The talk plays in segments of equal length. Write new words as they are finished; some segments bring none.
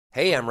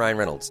Hey, I'm Ryan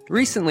Reynolds.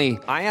 Recently,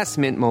 I asked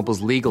Mint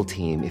Mobile's legal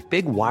team if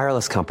big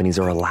wireless companies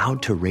are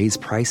allowed to raise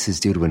prices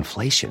due to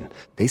inflation.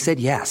 They said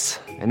yes.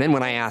 And then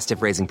when I asked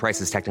if raising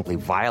prices technically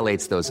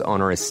violates those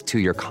onerous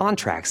two-year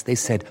contracts, they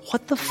said,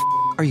 "What the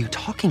are you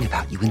talking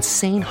about, you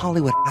insane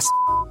Hollywood ass?"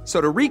 So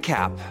to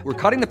recap,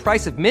 we're cutting the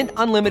price of Mint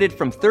Unlimited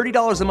from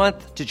 $30 a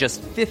month to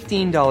just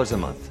 $15 a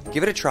month.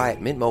 Give it a try at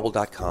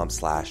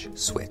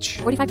mintmobile.com/switch.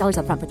 $45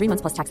 up front for 3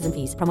 months plus taxes and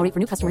fees. Promo rate for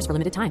new customers for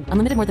limited time.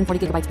 Unlimited more than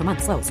 40 gigabytes per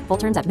month. Slows full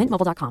terms at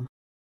mintmobile.com.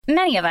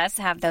 Many of us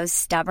have those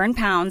stubborn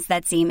pounds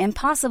that seem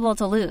impossible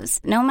to lose,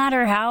 no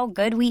matter how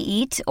good we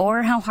eat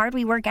or how hard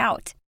we work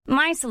out.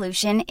 My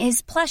solution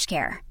is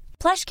PlushCare.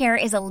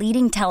 PlushCare is a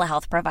leading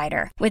telehealth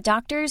provider with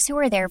doctors who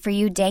are there for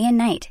you day and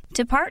night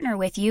to partner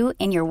with you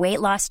in your weight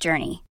loss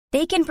journey.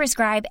 They can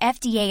prescribe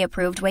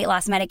FDA-approved weight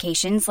loss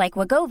medications like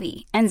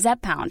Wegovy and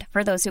Zepbound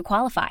for those who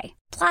qualify.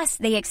 Plus,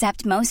 they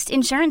accept most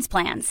insurance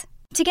plans.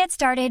 To get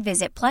started,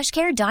 visit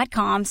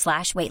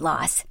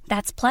plushcare.com/weightloss.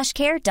 That's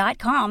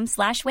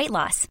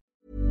plushcare.com/weightloss.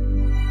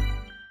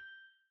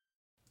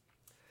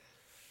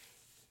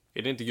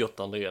 Är det inte gött,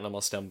 André, när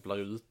man stämplar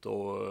ut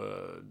och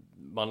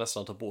man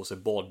nästan tar på sig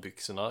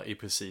badbyxorna i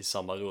precis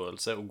samma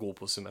rörelse och går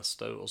på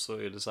semester, och så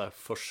är det så här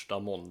första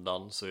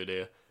måndagen så är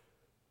det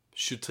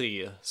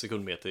 23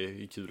 sekundmeter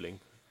i kuling.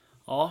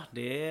 Ja,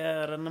 det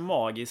är en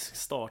magisk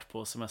start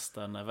på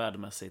semestern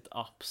värdemässigt,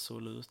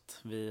 absolut.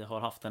 Vi har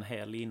haft en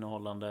helg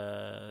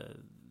innehållande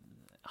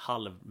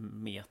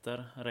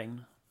halvmeter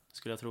regn,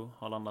 skulle jag tro,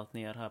 har landat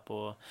ner här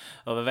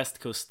över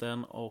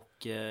västkusten,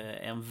 och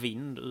en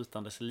vind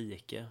utan dess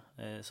like.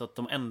 Så att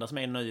de enda som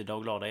är nöjda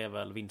och glada är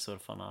väl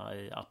vindsurfarna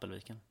i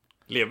Appelviken.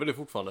 Lever det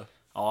fortfarande?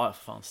 Ja,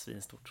 fan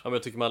svinstort. Ja, men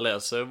jag tycker man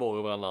läser var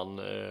och varannan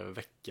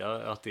vecka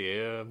att det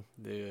är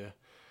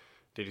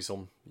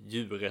liksom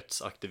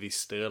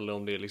djurrättsaktivister, eller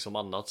om det är liksom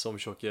annat som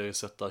försöker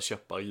sätta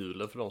käppar i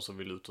hjulet för de som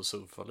vill ut och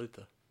surfa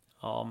lite.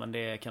 Ja, men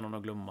det kan de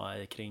nog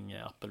glömma kring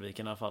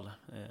Appelviken i alla fall.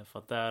 För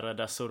att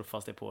där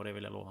surfas det på, det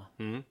vill jag lova.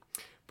 Mm.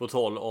 På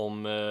tal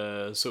om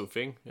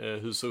surfing,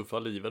 hur surfar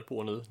livet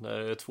på nu? När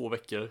det är 2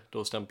 veckor, du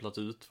har stämplat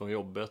ut från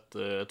jobbet,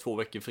 2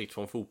 veckor fritt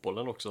från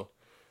fotbollen också.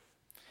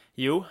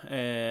 Jo,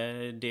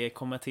 det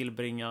kommer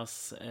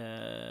tillbringas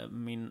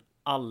min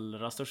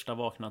allra största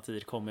vakna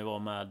tid kommer vara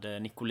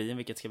med Nicolin,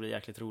 vilket ska bli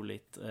jäkligt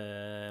roligt.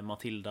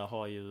 Matilda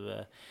har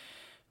ju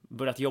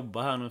börjat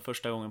jobba här nu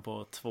första gången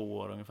på 2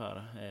 år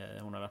ungefär.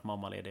 Hon har varit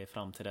mammaledig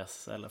fram till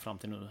dess, eller fram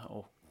till nu,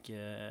 och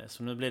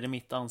så nu blir det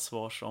mitt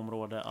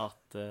ansvarsområde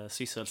att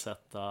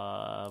sysselsätta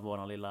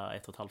våran lilla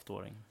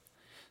 1,5-åring.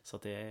 Så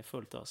att det är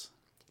fullt ös.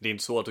 Det är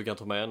inte så att du kan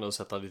ta med henne och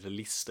sätta lite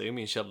listor i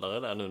min källare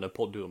där nu när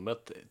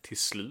poddrummet till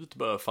slut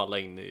börjar falla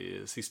in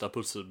i sista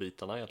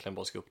pusselbitarna, egentligen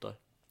bara ska upp där.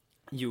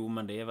 Jo,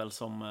 men det är väl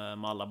som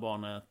med alla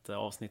barn, ett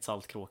avsnitt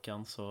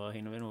Saltkråkan, så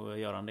hinner vi nog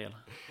göra en del.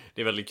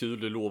 Det är väldigt kul,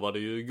 du lovade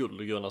ju guld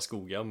och gröna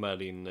skogar med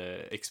din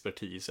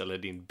expertis, eller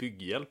din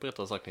bygghjälp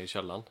rättare sagt, i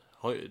källan.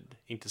 Har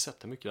inte sett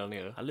det mycket där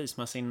nere. Han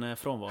lyser med sin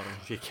frånvaro.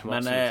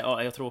 Men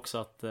jag tror också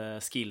att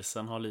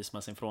skillsen har lyst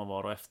med sin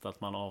frånvaro efter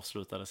att man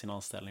avslutade sin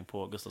anställning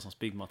på Gustafssons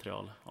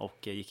byggmaterial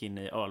och gick in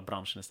i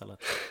ölbranschen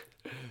istället.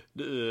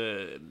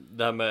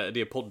 Det här med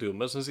det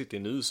poddrummet som sitter i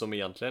nu, som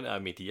egentligen är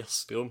mitt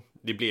gästrum.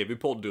 Det blev ju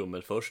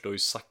poddrummet först, och har ju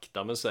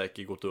sakta men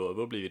säkert gått över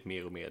och blivit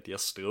mer och mer ett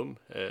gästrum.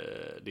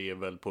 Det är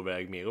väl på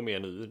väg mer och mer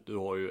nu. Du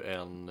har ju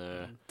en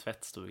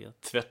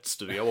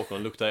tvättstuga bakom.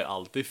 Det luktar ju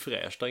alltid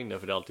fräscht där inne,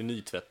 för det är alltid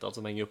nytvättat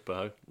som hänger uppe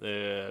här.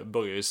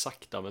 Börjar ju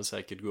sakta men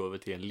säkert gå över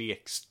till en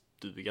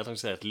lekstuga, jag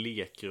tänkte säga ett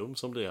lekrum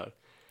som blir här.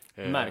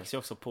 Det märks ju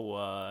också på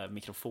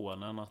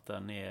mikrofonen att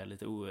den är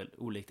lite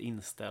olikt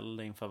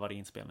inställd inför varje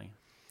inspelning.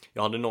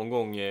 Jag hade någon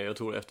gång, jag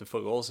tror efter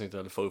förra avsnittet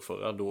eller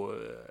förra, då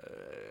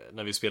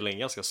när vi spelar in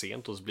ganska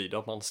sent, och så blir det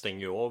att man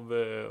stänger av,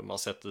 man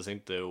sätter sig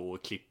inte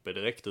och klipper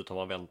direkt, utan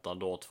man väntar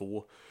dag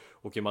 2.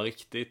 Och är man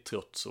riktigt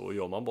trött så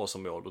gör man bara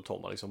som jag, då tar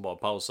man liksom bara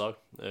pausar,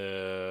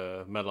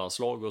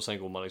 mellanslag, och sen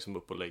går man liksom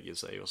upp och lägger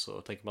sig, och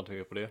så tänker man inte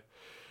mer på det.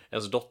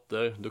 Ens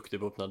dotter, duktig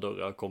på att öppna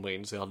dörrar, kommer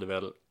in, så jag hade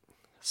väl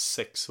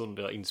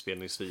 600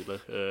 inspelningsfiler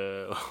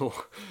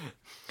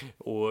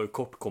och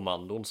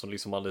kortkommandon som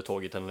liksom hade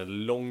tagit henne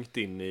långt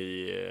in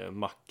i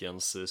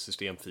Macens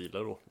systemfiler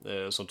då.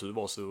 Som tur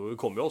var så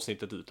kom ju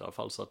avsnittet ut i alla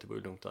fall, så att det var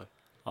ju lugnt där.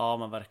 Ja,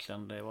 men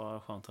verkligen, det var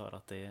skönt att höra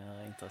att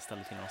det inte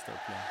ställde till några större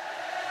problem.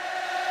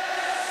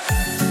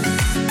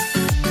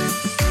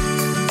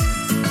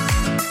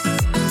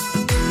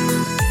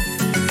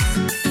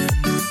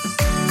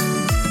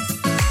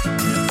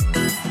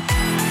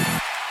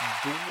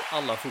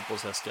 Alla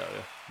fotbollsälskare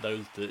där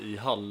ute i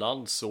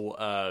Halland, så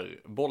är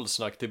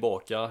Bollsnack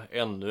tillbaka,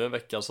 ännu en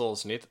veckas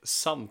avsnitt,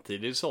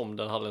 samtidigt som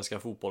den halländska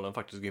fotbollen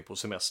faktiskt går på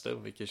semester,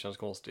 vilket känns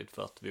konstigt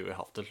för att vi har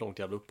haft ett långt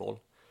jävla uppehåll.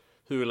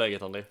 Hur är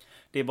läget, André?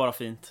 Det är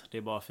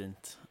bara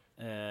fint,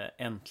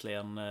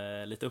 äntligen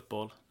lite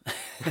uppehåll.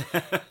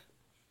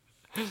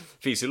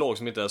 Finns ju lag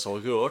som inte ens har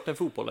rört en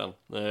fotboll än,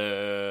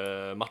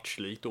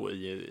 matchlikt då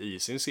i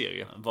sin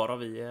serie. Varav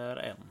vi är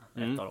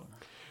ett av dem.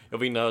 Jag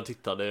var inne och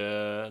tittade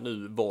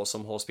nu vad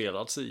som har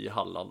spelats i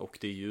Halland, och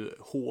det är ju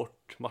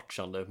hårt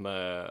matchande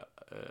med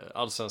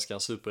Allsvenskan,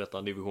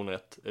 Superettan, Division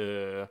 1.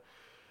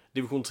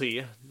 Division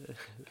 3.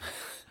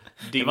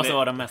 Det måste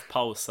vara den mest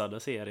pausade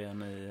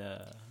serien i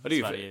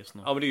Sverige just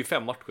nu. Ja, men det är ju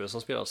 5 matcher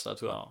som spelas där,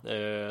 tror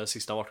jag.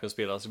 Sista matchen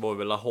spelas, det var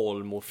väl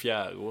Laholm och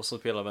Fjärås som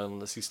spelade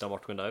den sista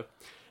matchen där.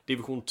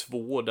 Division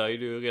 2, där är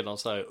det ju redan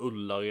så här,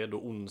 Ullared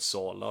och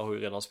Onsala har ju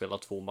redan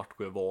spelat 2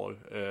 matcher var.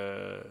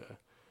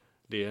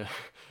 Det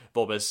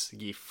Varbergs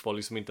GIF har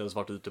liksom inte ens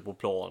varit ute på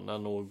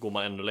planen, och går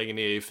man ännu längre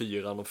ner i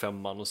 4:an och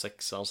 5:an och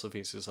 6:an så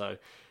finns det så här,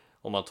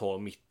 om man tar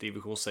mitt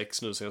division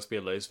 6 nu som jag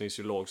spelar i, så finns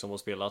det ju lag som har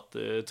spelat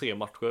 3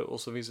 matcher,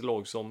 och så finns det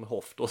lag som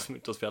Hoft då, som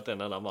inte har spelat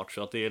en enda match.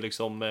 Så att det är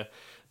liksom,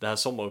 det här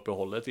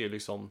sommaruppehållet är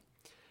liksom,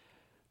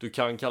 du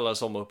kan kalla det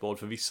sommaruppehåll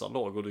för vissa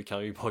lag, och du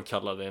kan ju bara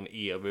kalla det en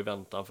evig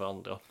väntan för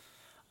andra.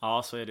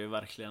 Ja, så är det ju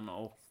verkligen.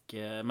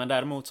 Men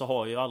däremot så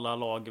har ju alla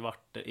lag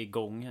varit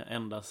igång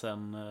ända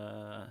sedan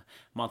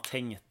man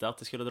tänkte att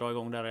det skulle dra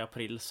igång där i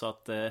april. Så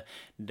att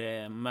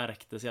det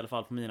märktes i alla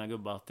fall på mina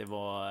gubbar att det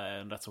var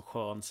en rätt så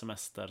skön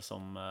semester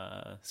som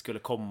skulle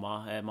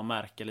komma. Man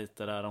märker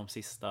lite där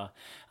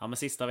de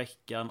sista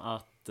veckan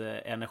att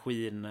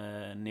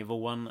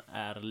energinivån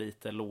är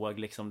lite låg,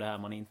 liksom det här,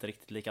 man är inte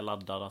riktigt lika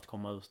laddad att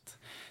komma ut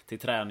till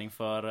träning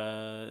för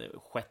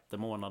 6:e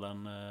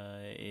månaden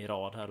i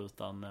rad här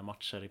utan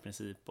matcher i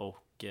princip.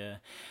 Och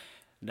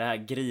det här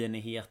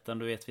grinigheten,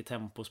 du vet, vid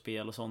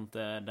tempospel och sånt,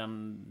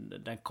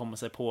 den kommer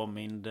sig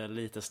påmind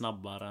lite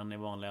snabbare än i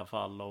vanliga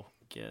fall.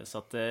 Och så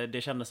att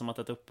det kändes som att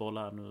ett uppehåll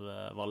här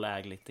nu var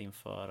lägligt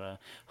inför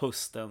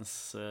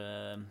höstens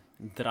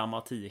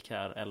dramatik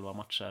här, 11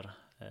 matcher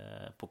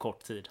på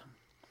kort tid.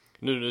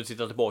 Nu när du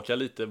tittar tillbaka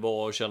lite,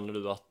 vad känner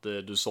du att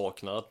du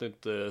saknar att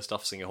inte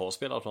Stafsinge har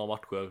spelat några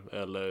matcher,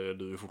 eller är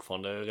du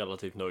fortfarande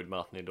relativt nöjd med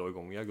att ni drar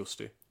igång i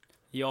augusti?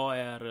 Jag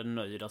är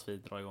nöjd att vi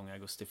drar igång i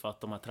augusti, för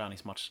att de här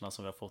träningsmatcherna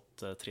som vi har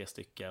fått 3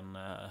 stycken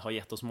har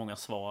gett oss många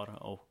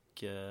svar,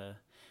 och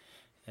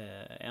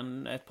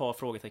ett par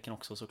frågetecken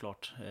också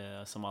såklart,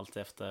 som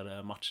alltid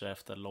efter matcher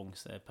efter lång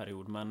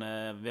period. Men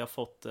vi har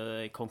fått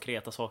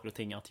konkreta saker och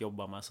ting att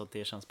jobba med, så att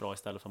det känns bra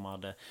istället för att man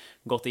hade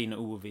gått in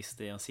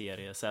ovisst i en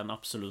serie. Sen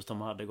absolut, om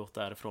man hade gått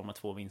därifrån med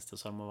 2 vinster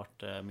så hade man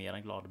varit mer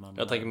än glad. Men,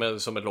 jag tänker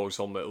med som ett lag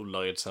som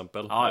Ullared till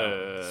exempel. Ja,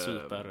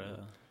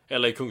 super.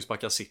 Eller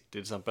Kungsbacka City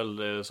till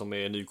exempel, som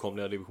är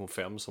nykomliga division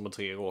 5, som har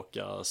 3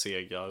 raka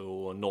segrar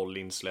och 0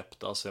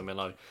 insläppta. Så jag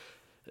menar...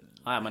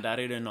 Nej, men där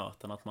är det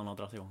nöten att man har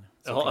dragit igång.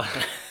 Ja.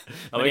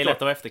 Men det är lätt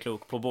att vara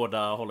efterklok på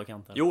båda håll och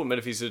kanter. Jo, men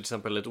det finns ju till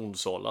exempel ett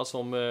Onsala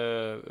som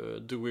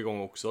drog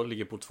igång också,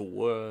 ligger på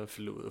 2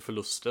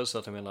 förluster. Så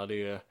att jag menar,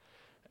 det är...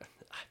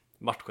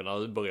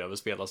 matcherna börjar väl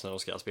spelas när de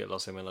ska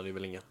spelas. Jag menar, det är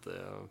väl inget...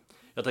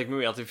 Jag tänker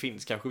mig att det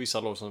finns kanske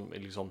vissa lag som är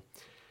liksom...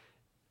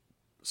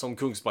 som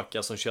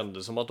Kungsbacka, som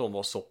kände som att de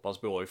var så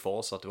pass bra i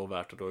fas att det var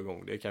värt att dra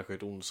igång det. Kanske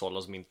ett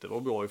Onsala som inte var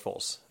bra i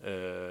fas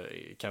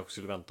kanske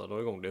skulle vänta att dra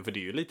igång det. För det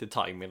är ju lite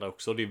timing där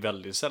också. Det är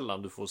väldigt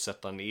sällan du får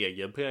sätta en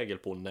egen prägel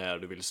på när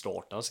du vill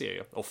starta en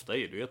serie. Ofta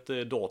är det ju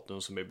ett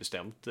datum som är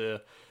bestämt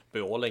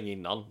bra länge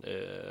innan.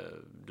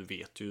 Du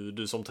vet ju,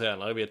 du som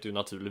tränare vet ju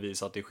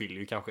naturligtvis att det skiljer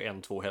ju kanske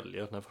 1-2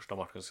 helger när första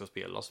matchen ska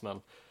spelas.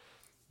 Men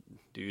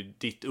det är ju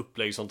ditt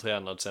upplägg som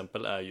tränare till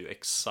exempel är ju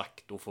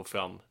exakt att få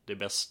fram det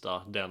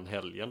bästa den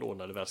helgen då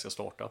när det väl ska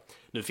starta.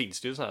 Nu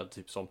finns det ju så här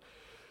typ som,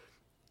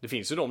 det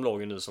finns ju de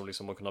lagen nu som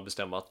liksom har kunnat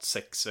bestämma att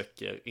 6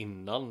 veckor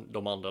innan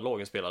de andra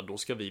lagen spelar, då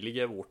ska vi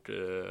ligga i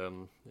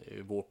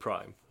vår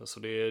prime. Så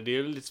det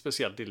är lite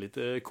speciellt, det är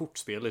lite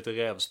kortspel, lite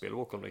rävspel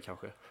bakom det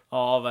kanske.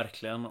 Ja,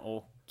 verkligen.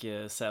 Och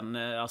sen,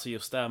 alltså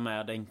just det här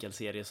med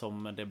enkelserie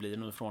som det blir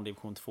nu från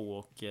division 2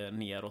 och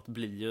neråt,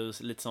 blir ju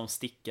lite som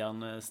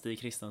Stickan Stig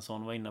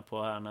Kristensson var inne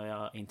på här när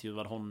jag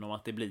intervjuade honom,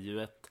 att det blir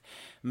ju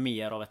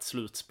mer av ett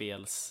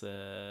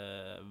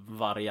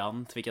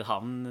slutspelsvariant, vilket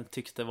han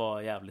tyckte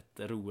var jävligt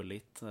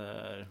roligt.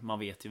 Man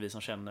vet ju, vi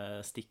som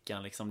känner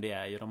Stickan liksom, det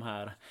är ju de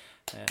här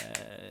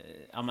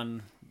ja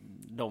men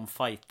de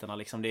fighterna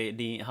liksom,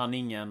 han är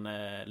ingen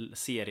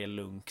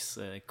serielunks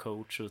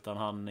coach, utan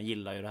han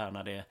gillar ju det här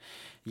när det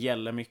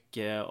gäller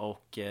mycket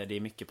och det är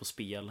mycket på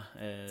spel,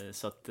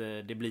 så att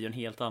det blir ju en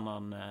helt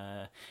annan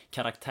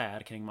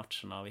karaktär kring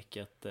matcherna,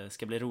 vilket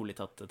ska bli roligt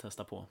att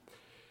testa på.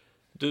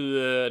 Du,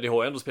 det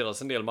har ju ändå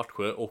spelats en del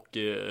matcher, och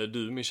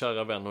du, min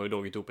kära vän, har ju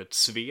dragit upp ett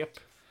svep.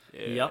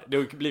 Ja. Det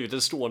har blivit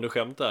ett stående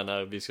skämt där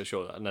när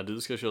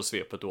du ska köra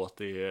svepet då, att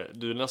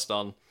du är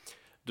nästan,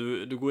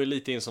 du går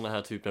lite in såna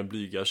här typen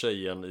blyga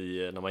tjejen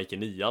när man gick i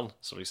 9:an,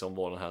 så liksom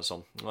var den här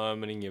som, nej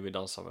men ingen vill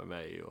dansa med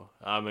mig, och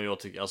nej men jag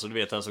tycker, alltså du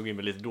vet, den som går in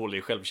med lite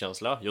dålig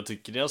självkänsla. Jag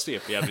tycker dina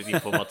svep är jävligt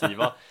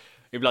informativa.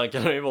 Ibland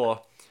kan det ju vara,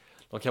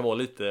 de kan vara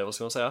lite, vad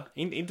ska man säga,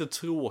 inte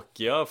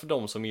tråkiga för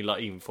de som gillar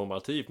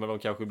informativt, men de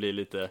kanske blir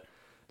lite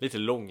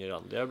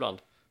långrandiga ibland.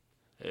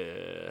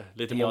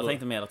 Jag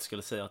tänkte mer att du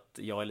skulle säga att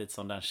jag är lite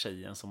som den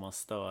tjejen som man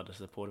störde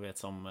sig på, du vet,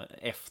 som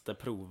efter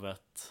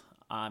provet,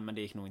 nej men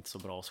det gick nog inte så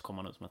bra, så kom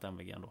man ut med ett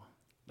MVG ändå.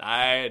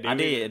 Nej,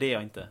 det är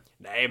jag inte.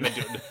 Nej,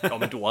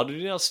 men då hade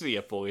dina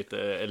svep varit,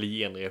 eller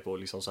genrep på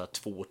liksom så här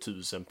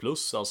 2000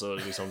 plus. Alltså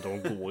liksom,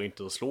 de går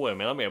inte att slå. Jag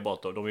menar mer bara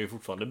att de är ju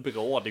fortfarande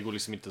bra. Det går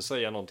liksom inte att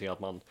säga någonting att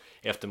man,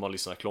 efter man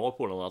lyssnar klart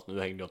på dem, att nu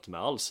hängde jag inte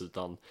med alls.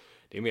 Utan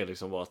det är mer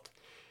liksom bara att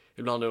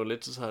ibland är det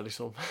lite så här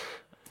liksom...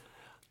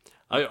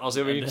 Alltså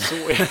jag vill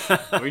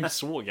inte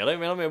såga det. Jag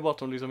menar mer bara att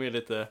de liksom är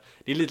lite...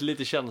 Det är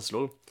lite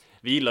känslor.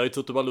 Vi gillar ju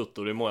Tutto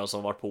Balutto, det är många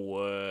som varit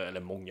på, eller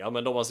många,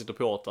 men de har sitter och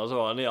pratar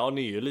så ni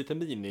är ju lite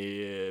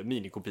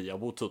minikopia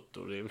på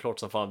Tutto. Det är klart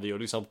som fan, vi har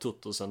liksom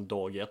Tutto sedan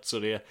dag ett, så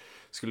det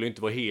skulle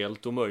inte vara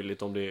helt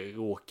omöjligt om det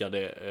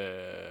råkade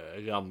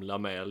ramla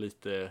med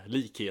lite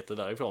likheter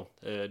därifrån.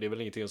 Det är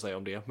väl ingenting att säga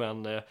om det,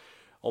 men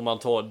om man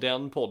tar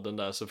den podden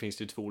där så finns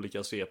det ju 2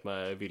 olika svep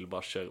med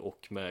Wilbacher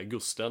och med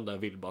Gusten, där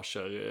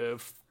Wilbacher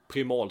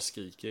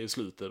primalskriker i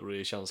slutet och det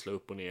är känsla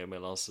upp och ner,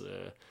 medan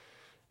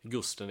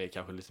Gusten är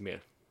kanske lite mer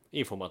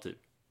informativ.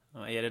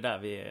 Är det där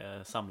vi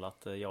är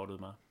samlat, jag och du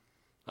med?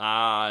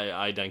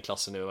 Nej, den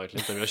klassen är jag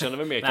verkligen inte. Jag känner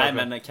mig mer Nej,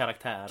 men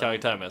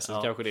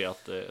karaktärmässigt kanske det,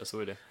 att så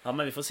är det. Ja,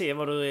 men vi får se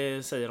vad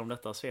du säger om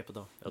detta svepet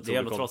då. Det är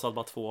ändå trots allt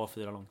bara 2 av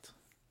 4 långt.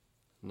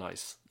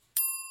 Nice.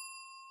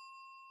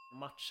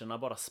 Matcherna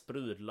bara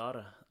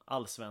sprudlar.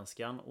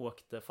 Allsvenskan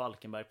åkte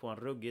Falkenberg på en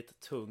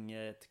ruggigt tung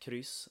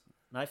kryss.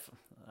 Nej,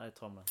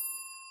 ta med.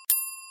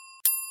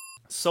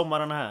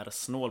 Sommaren är här,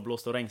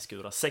 snålblåst och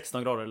regnskurar,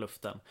 16 grader i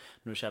luften.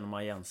 Nu känner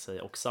man igen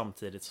sig, och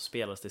samtidigt så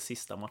spelas de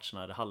sista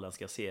matcherna i de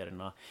halländska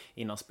serierna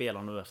innan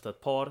spelarna nu efter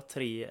ett par,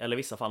 3 eller i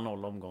vissa fall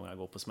 0 omgångar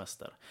går på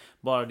semester.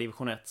 Bara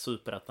division 1,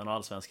 superettan och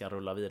allsvenskan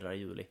rullar vidare i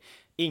juli.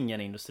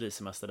 Ingen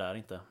industrisemester där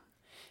inte.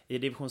 I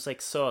division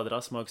 6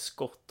 södra smög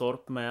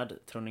Skottorp med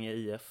Trönninge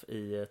IF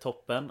i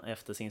toppen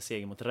efter sin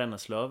seger mot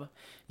Renneslöv.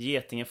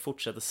 Getinge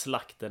fortsätter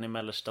slakten i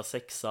mellersta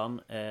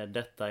sexan,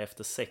 detta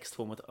efter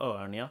 6-2 mot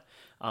Örnia.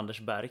 Anders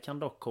Berg kan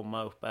dock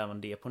komma upp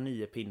även det på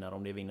 9 pinnar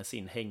om de vinner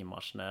sin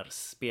hängmatch när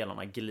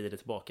spelarna glider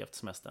tillbaka efter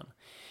semestern.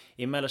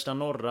 I mellersta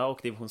norra och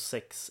division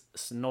 6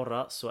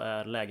 norra så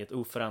är läget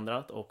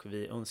oförändrat, och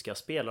vi önskar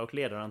spelare och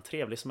ledare en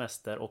trevlig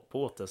semester och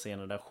på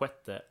återseende den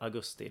 6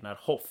 augusti när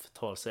Hoff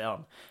tar sig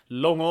an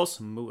Långås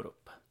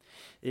Morup.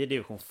 I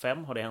division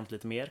 5 har det hänt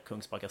lite mer.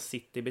 Kungsbacka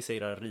City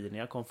besegrar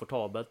Rinia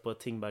komfortabelt på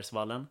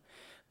Tingbergsvallen.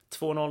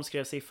 2-0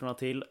 skrev siffrorna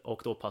till,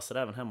 och då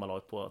passade även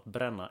hemmalag på att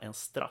bränna en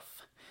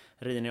straff.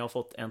 Rinia har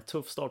fått en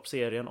tuff start på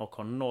serien och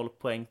har 0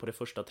 poäng på de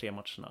första 3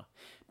 matcherna.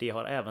 Det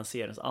har även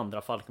seriens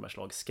andra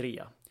Falkenbergslag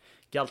Skrea.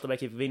 Galtabäck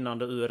fick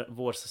vinnande ur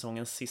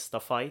vårsäsongens sista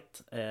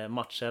fight.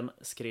 Matchen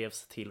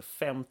skrevs till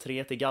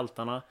 5-3 till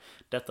galtarna.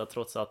 Detta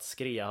trots att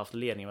Skrea haft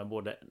ledning med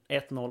både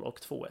 1-0 och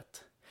 2-1.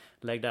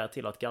 Lägg där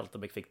till att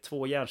Galtabäck fick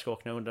 2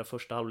 hjärnskakningar under den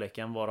första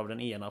halvleken, varav den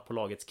ena på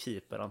lagets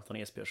keeper Anton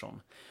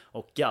Esbjörnsson.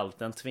 Och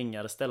Galten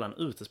tvingade ställa en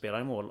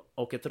utespelare i mål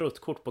och ett rött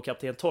kort på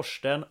kapten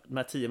Torsten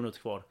med 10 minuter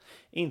kvar.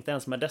 Inte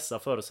ens med dessa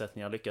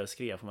förutsättningar lyckades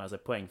Skrea få med sig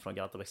poäng från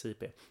Galtabäcks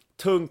IP.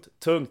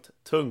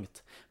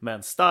 Tungt.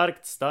 Men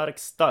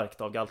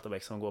starkt av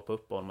Galtabäck som går på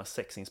uppehåll med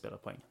 6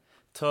 inspelade poäng.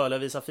 Töle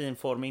visar fin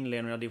form i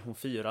inledningen av division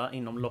 4.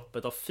 Inom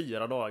loppet av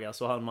 4 dagar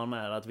så hann man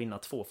med att vinna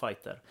 2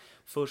 fighter.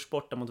 Först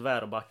borta mot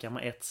Väröbacka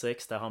med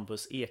 1-6, där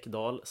Hampus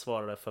Ekdal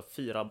svarade för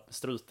 4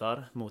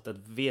 strutar mot ett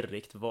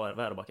virrigt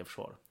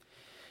Väröbacka-försvar.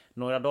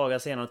 Några dagar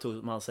senare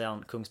tog man sig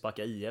an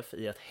Kungsbacka IF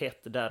i ett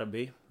hett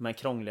derby, men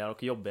krångligare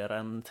och jobbigare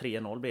än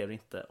 3-0 blev det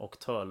inte, och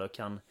Töle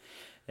kan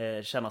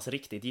kännas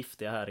riktigt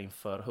giftiga här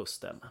inför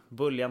hösten.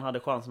 Buljan hade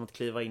chansen att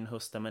kliva in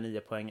hösten med 9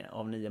 poäng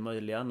av 9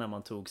 möjliga när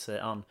man tog sig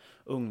an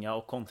unga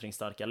och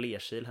kontringsstarka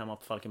Lerkil hemma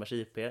på Falkenbergs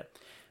IP.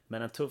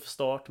 Men en tuff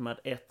start med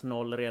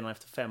 1-0 redan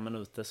efter 5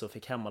 minuter så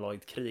fick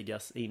hemmalaget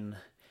krigas in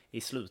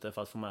i slutet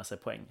för att få med sig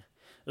poäng.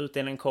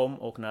 Utdelningen kom,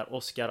 och när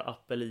Oskar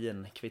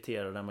Appelin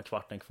kvitterade med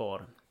kvarten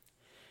kvar.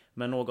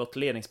 Men något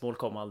ledningsmål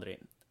kom aldrig.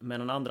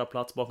 Men en andra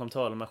plats bakom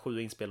Töle med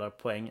 7 inspelade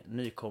poäng,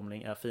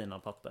 nykomling, är fina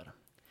papper.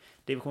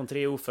 Division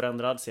 3 är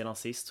oförändrad sedan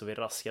sist, så vi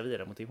raskar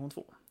vidare mot division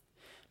 2.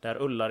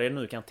 Där Ullared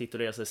nu kan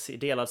titulera sig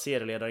delad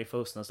serieledare inför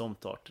höstens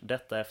omstart.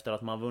 Detta efter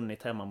att man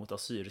vunnit hemma mot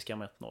Assyriska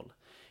med 1-0.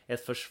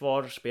 Ett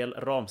försvarsspel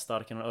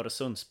ramstarkare än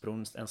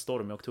Öresundsbron en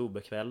stormig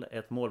oktoberkväll.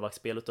 Ett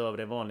målvaktsspel utöver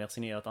det vanliga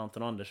signerat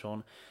Anton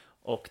Andersson.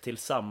 Och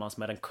tillsammans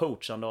med den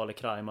coachande Ale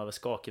Kraim över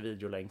skakig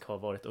videolänk har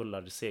varit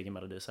Ullareds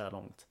segermelodi så här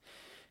långt.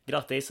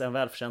 Grattis, en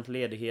välförtjänt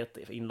ledighet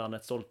i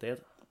inlandets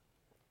stolthet.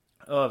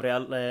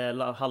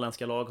 Övriga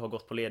halländska lag har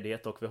gått på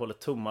ledighet, och vi håller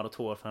tummar och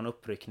tår för en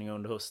uppryckning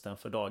under hösten,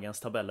 för dagens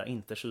tabeller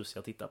inte tjusiga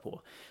att titta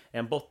på.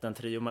 En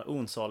bottentrio med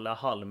Onsala,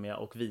 Halmia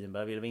och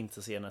Vinberg vill vi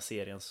inte se när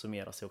serien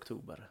summeras i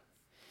oktober.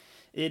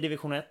 I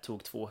division 1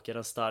 tog Tvååker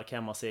en stark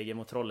hemmaseger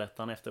mot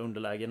Trollhättan efter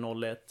underläge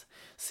 0-1.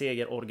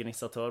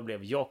 Segerorganisatör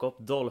blev Jakob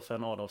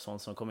Dolphin Adolfsson,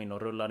 som kom in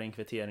och rullade in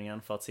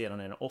kvitteringen för att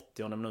sedan i den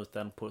 80:e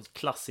minuten på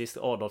klassiskt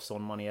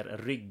Adolfsson-manér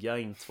rygga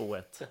in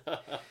 2-1.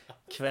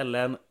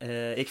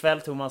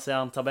 Ikväll tog man sig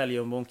an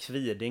tabelljumbon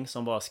Kviding,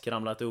 som bara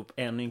skramlat upp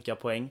en ynka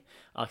poäng.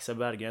 Axel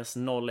Bergens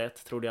 0-1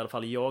 trodde i alla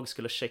fall jag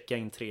skulle checka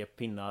in 3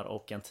 pinnar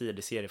och en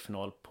tidig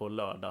seriefinal på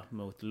lördag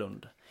mot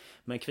Lund.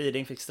 Men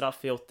Kviding fick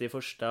straff i 81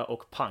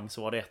 och pang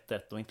så var det 1-1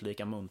 och inte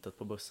lika muntet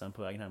på bussen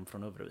på vägen hem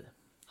från Övreby.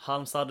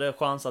 Halmstad hade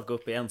chans att gå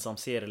upp i ensam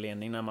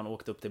serieledning när man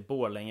åkte upp till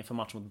Borlänge för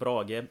match mot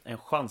Brage. En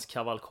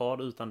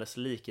chanskavalkad utan dess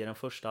like i den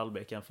första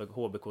halvleken för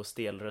HBKs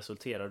del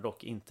resulterade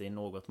dock inte i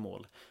något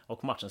mål.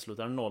 Och matchen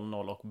slutade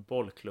 0-0 och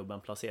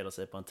bollklubben placerade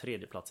sig på en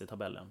tredje plats i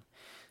tabellen.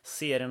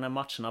 Serien när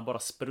matcherna bara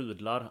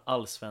sprudlar.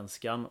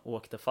 Allsvenskan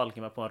åkte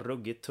Falkenberg på en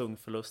ruggigt tung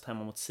förlust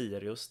hemma mot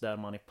Sirius där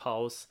man i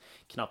paus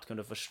knappt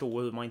kunde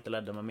förstå hur man inte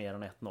ledde med mer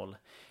än 1-0.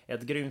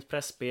 Ett grymt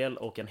pressspel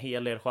och en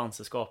hel del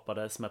chanser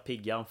skapades med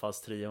pigga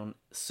anfallstrion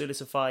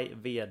Sylisufaj,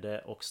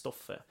 Vede och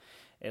Stoffe.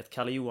 Ett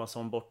Kalle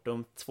Johansson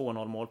bortom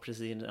 2-0 mål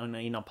precis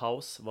innan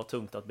paus var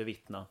tungt att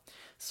bevittna.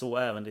 Så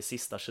även de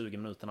sista 20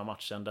 minuterna av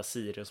matchen där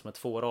Sirius med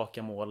 2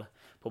 raka mål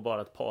på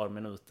bara ett par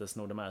minuter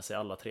snodde med sig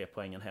alla 3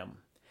 poängen hem.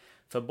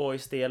 För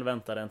Boys del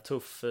väntade en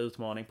tuff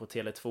utmaning på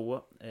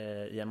Tele2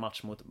 i en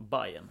match mot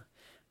Bayern.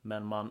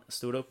 Men man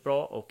stod upp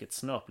bra och ett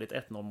snöpligt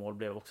 1-0 mål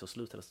blev också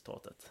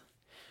slutresultatet.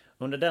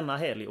 Under denna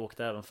helg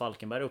åkte även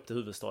Falkenberg upp till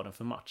huvudstaden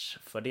för match.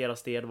 För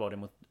deras del var det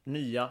mot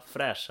nya,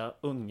 fräscha,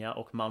 unga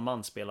och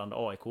man-man-spelande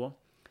AIK.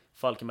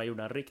 Falkenberg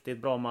gjorde en riktigt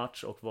bra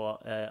match och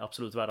var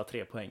absolut värda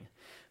 3 poäng.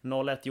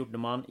 0-1 gjorde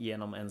man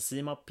genom en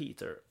Sima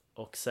Peter.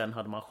 Och sen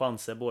hade man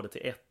chanser både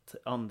till ett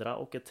andra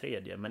och ett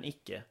tredje, men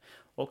icke.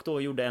 Och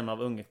då gjorde en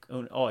av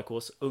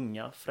AIKs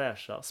unga,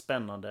 fräscha,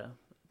 spännande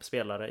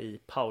spelare i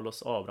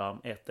Paulos Abraham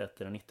 1-1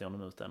 i den 90:e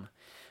minuten.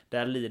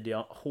 Där lider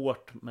jag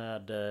hårt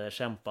med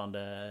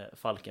kämpande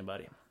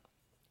Falkenberg.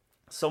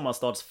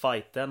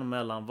 Sommarstadsfighten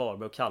mellan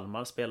Varberg och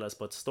Kalmar spelades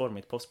på ett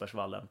stormigt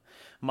Påsbergsvallen.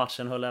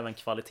 Matchen höll även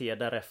kvalitet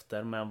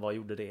därefter, men vad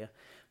gjorde det?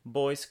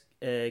 Boys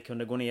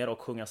kunde gå ner och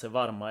sjunga sig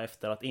varma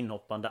efter att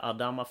inhoppande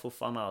Adama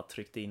Fofana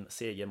tryckte in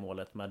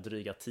segermålet med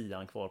dryga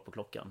 10 kvar på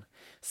klockan.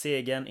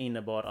 Segern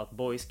innebar att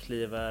Boys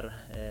kliver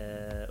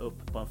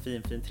upp på en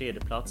fin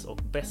tredjeplats och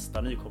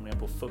bästa nykomlingen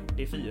på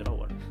 44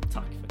 år.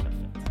 Tack för kaffet.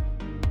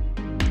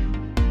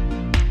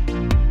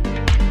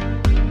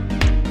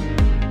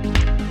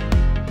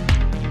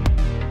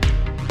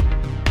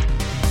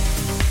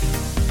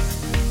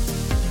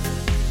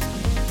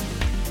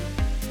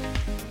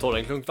 Ta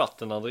en klunk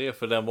vatten, André,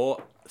 för den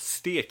var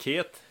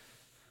stekhet.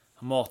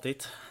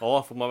 Matigt.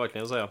 Ja, får man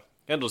verkligen säga.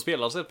 Ändå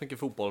spelas rätt mycket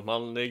fotboll.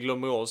 Man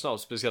glömmer av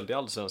snabbt, speciellt i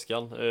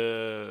Allsvenskan.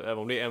 Även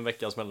om det är en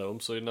veckas mellanrum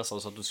så är det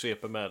nästan så att du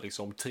sveper med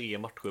liksom 3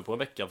 matcher på en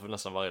vecka för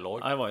nästan varje lag.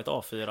 Ja, jag var ett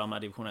A4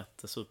 med division 1,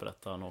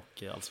 Superettan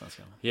och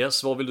Allsvenskan.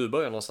 Yes, var vill du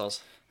börja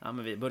någonstans? Ja,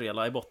 men vi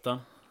börjar i botten.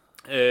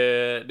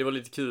 Det var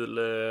lite kul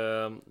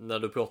när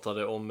du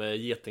pratade om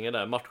Getinge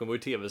där. Matchen var ju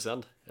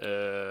tv-sänd.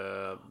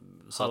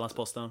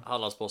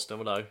 Hallandsposten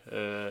var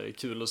där.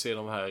 Kul att se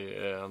de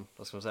här,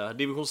 vad ska man säga,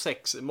 division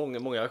 6.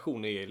 Många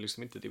aktioner är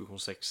liksom inte division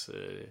 6. Det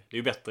är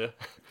ju bättre.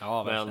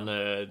 Ja, men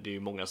det är ju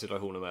många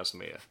situationer med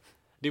som är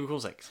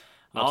division 6.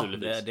 Ja,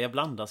 det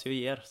blandas ju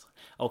i er.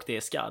 Och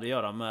det ska det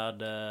göra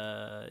med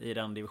i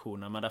den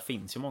divisionen. Men det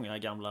finns ju många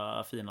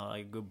gamla fina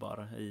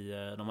gubbar i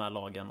de här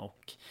lagen.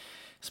 Och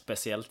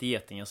speciellt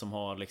Getinge som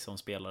har liksom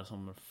spelare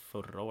som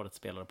förra året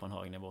spelade på en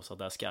hög nivå. Så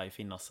där ska ju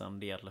finnas en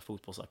del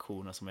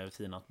fotbollsaktioner som är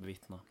fina att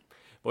bevittna.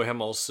 Var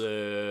hemma hos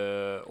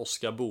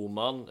Oskar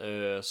Boman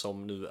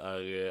som nu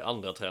är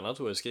andra tränare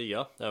tror jag i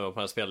Skria. Även om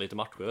han spelar lite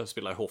matcher.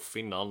 Spelar i Hoff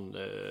innan.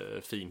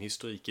 Fin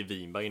historik i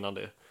Vinberg innan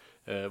det.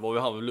 Var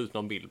han väl ut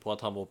någon bild på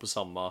att han var på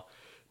samma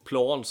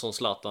plan som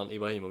Zlatan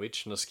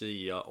Ibrahimovic när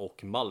Skria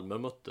och Malmö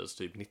möttes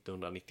typ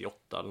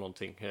 1998 eller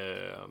någonting.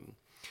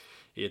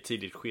 I ett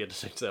tidigt skede.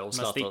 Och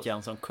med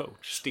Stickan som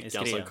coach.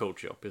 Stickan som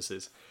coach, ja,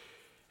 precis.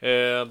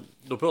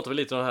 Då pratar vi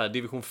lite om den här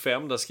division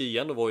 5 där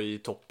Skien då var i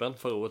toppen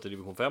förra året i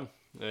division 5.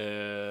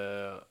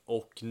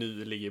 Och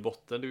nu ligger i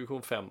botten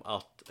division 5.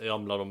 Att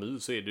ramlar de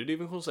ut så är det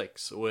division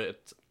 6. Och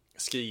ett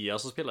Skria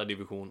som spelar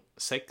division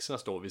 6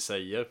 nästa år, vi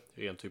säger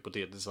rent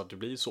hypotetiskt att det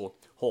blir så,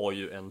 har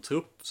ju en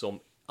trupp som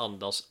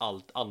andas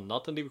allt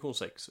annat än division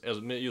 6.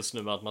 Just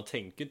nu med att man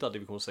tänker inte att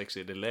division 6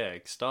 är det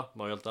lägsta. Man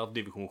har ju alltid haft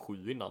division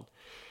 7 innan.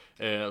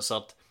 Så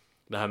att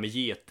det här med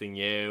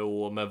Getinge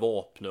och med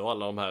Vapne och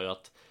alla de här,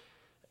 att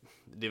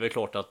det är väl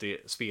klart att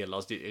det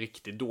spelas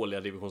riktigt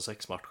dåliga division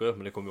 6-matcher,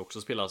 men det kommer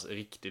också spelas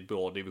riktigt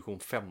bra division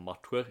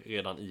 5-matcher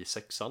redan i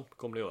 6an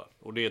kommer det göra.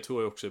 Och det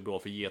tror jag också är bra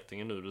för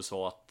Getinge nu. Du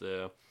sa att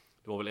det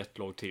var väl ett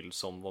lag till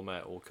som var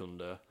med och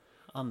kunde...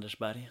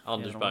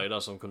 Andersberg där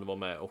som kunde vara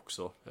med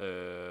också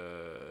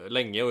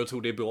länge, och jag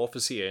tror det är bra för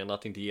serien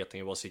att inte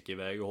Getinge bara sticker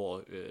iväg och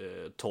har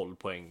 12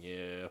 poäng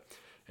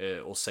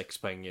och 6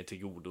 poäng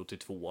till godo till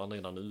 2an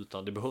redan nu,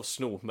 utan det behövs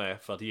nog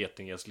med för att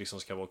Getinge liksom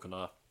ska vara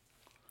kunna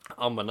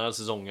använda den här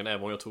säsongen,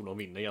 även om jag tror de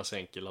vinner ganska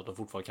enkelt, att de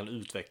fortfarande kan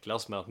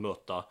utvecklas med att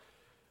möta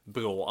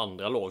bra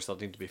andra lag så att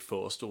det inte blir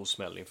för stor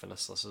smäll inför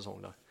nästa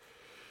säsong där.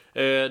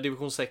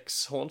 Division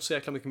 6 har inte så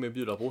jäkla mycket mer att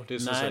bjuda på.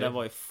 Det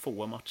var ju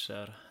få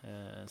matcher,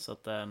 så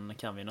att den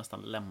kan vi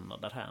nästan lämna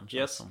där här.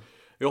 Yes.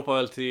 Vi hoppar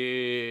väl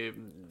till...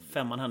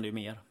 5an händer ju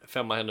mer.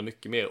 5an händer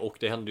mycket mer, och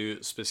det händer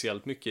ju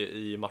speciellt mycket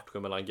i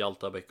matchen mellan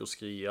Galtabäck och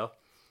Skria.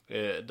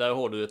 Där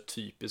har du ett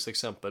typiskt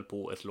exempel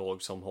på ett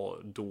lag som har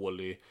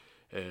dålig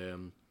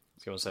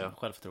ska man säga,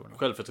 Självförtroende.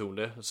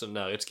 Självförtroende. Så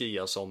när ett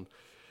Skia som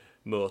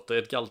möter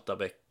ett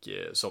Galtabäck,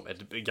 som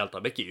ett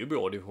Galtabäck är ju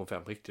bra division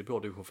 5, riktigt bra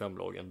division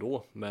 5-lag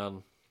ändå,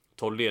 men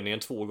tar ledningen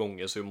 2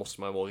 gånger så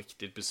måste man vara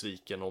riktigt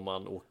besviken om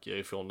man åker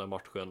ifrån den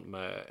matchen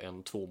med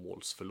en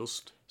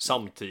 2-målsförlust.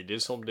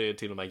 Samtidigt som det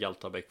till och med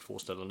Galtabäck får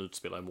ställa en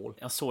utspelare i mål.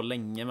 Ja, så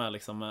länge med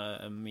liksom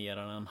mer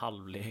än en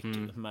halvlek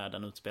med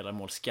en utspelare i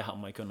mål ska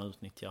man ju kunna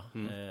utnyttja.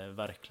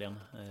 Verkligen.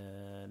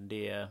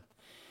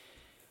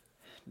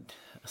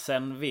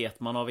 Sen vet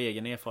man av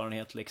egen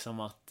erfarenhet liksom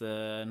att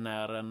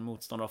när en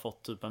motståndare har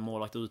fått typ en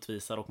målvakt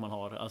utvisad och man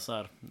har alltså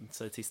här,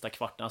 sista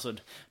kvarten, alltså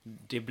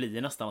det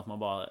blir nästan att man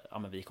bara, ja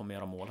men vi kommer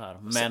göra mål här.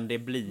 Men det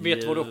blir...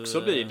 Vet vad det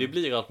också blir? Det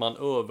blir att man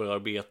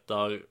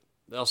överarbetar.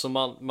 Alltså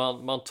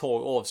man tar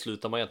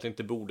avslut där man egentligen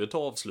inte borde ta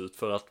avslut,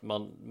 för att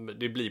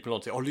det blir på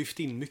något sätt, lyft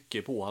in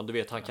mycket på han, du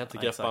vet han kan inte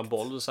greppa en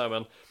boll så här,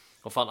 men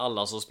och fan,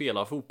 alla som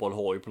spelar fotboll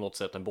har ju på något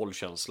sätt en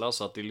bollkänsla,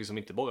 så att det är liksom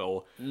inte bara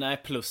att... Nej,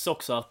 plus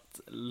också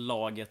att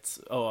lagets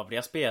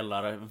övriga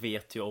spelare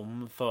vet ju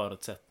om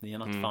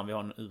förutsättningen att fan, vi har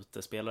en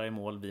utespelare i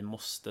mål, vi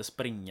måste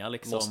springa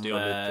liksom. Måste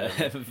göra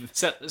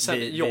lite.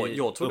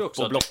 Jag trodde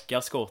också och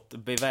blocka skott,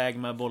 beväg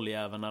med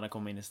bolljäveln när den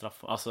kommer in i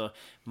straff. Alltså,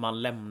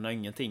 man lämnar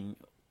ingenting.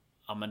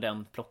 Ja, men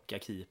den plockar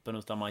keepern,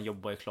 utan man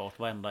jobbar ju klart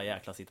varenda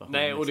jäkla situation.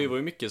 Nej, och liksom. det var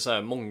ju mycket så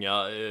här,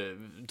 många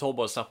ta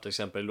bara ett snabbt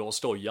exempel då,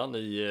 Stojan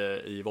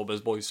i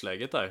Wobbes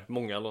Boys-läget där.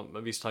 Många,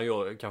 visst han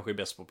gör kanske är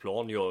bäst på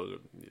plan,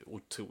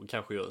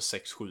 kanske gör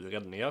 6-7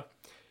 räddningar.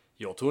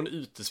 Jag tror en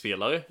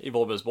utespelare i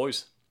Wobbes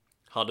Boys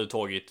hade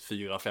tagit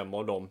 4-5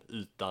 av dem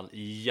utan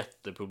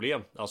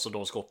jätteproblem. Alltså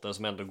de skotten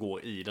som ändå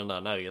går i den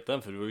där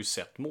närheten, för du har ju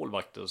sett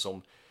målvakter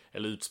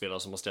eller utspelare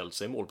som har ställt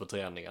sig i mål på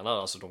träningarna.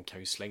 Alltså de kan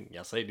ju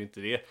slänga sig, det är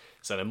inte det.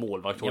 Sen en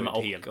målvakt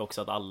har ju helt...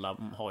 också att alla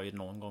har ju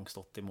någon gång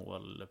stått i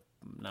mål.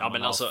 Ja,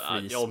 men alltså,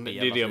 det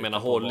är det jag menar.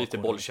 Har lite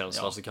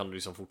bollkänsla så kan du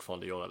liksom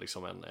fortfarande göra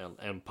liksom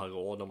en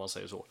parad, om man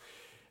säger så.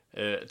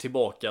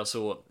 Tillbaka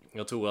så,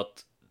 jag tror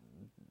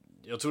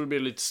det blir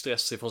lite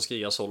stress ifrån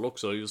Skias håll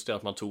också. Just det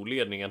att man tog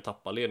ledningen,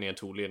 tappar ledningen.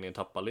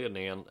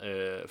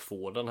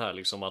 Får den här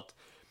liksom att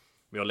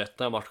vi har lett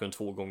den här matchen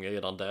 2 gånger,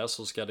 redan där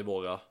så ska det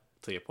vara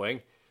 3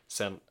 poäng.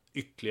 Sen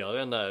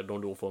ytterligare när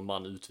de då får en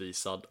man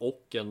utvisad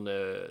och en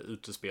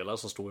utespelare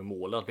som står i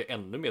målet, att vi är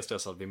ännu mer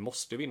stressade. Vi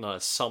måste vinna det,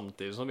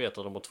 samtidigt som vi vet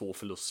att de har 2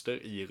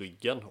 förluster i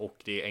ryggen och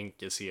det är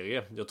enkel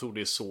serie. Jag tror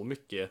det är så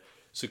mycket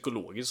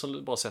psykologiskt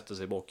som bara sätter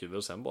sig i bakhuvudet,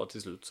 och sen bara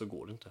till slut så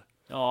går det inte.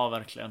 Ja,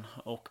 verkligen.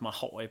 Och man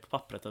har ju på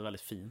pappret ett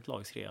väldigt fint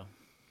lag, Skrea.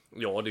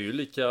 Ja, det är ju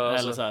lika...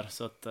 Eller så här,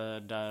 så att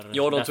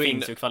där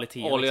finns ju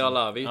kvalitet. Ali liksom.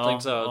 Alavi,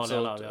 tänkte så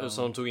här, Ali,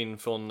 som tog in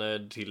från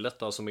till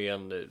detta, som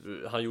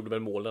är han gjorde väl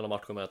mål den här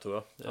matchen med, tror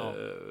jag. Ja.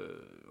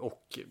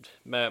 Och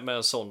med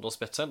en sån, de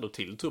spetsade ändå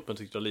till truppen,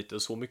 tyckte jag lite.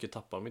 Så mycket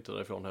tappar de inte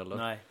därifrån heller.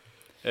 Nej.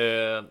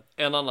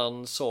 En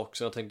annan sak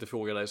som jag tänkte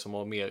fråga dig, som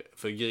har mer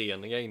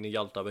förgreningar in i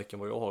Galtabäck än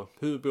vad jag har.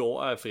 Hur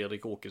bra är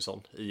Fredrik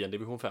Åkesson i en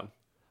division 5?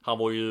 Han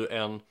var ju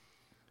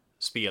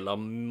spelar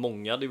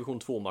många division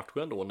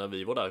 2-matcher ändå när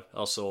vi var där.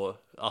 Alltså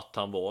att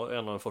han var en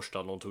av de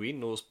första de tog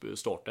in och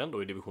startade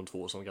ändå i division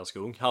 2 som ganska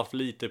ung. Haft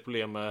lite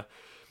problem med...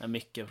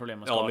 Mycket problem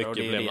med skador, och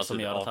det är det som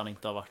gör att han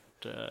inte har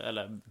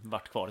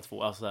varit kvar i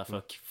 2. Alltså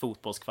för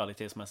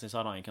fotbollskvalitetsmässigt så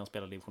hade han ju kunnat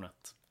spela division 1.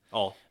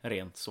 Ja.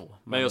 Rent så.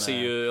 Men jag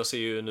ser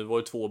ju nu var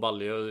det 2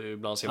 baljor,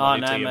 ibland ser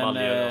man 3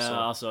 baljor.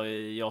 Alltså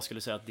jag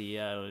skulle säga att det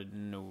är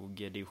nog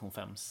division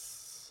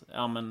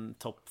 5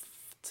 topp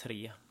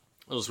 3.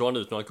 Och då slår han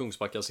ut några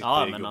Kungsbacka City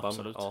i gruppen. Men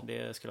absolut,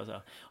 det skulle jag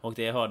säga. Och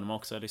det hörde man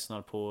också, jag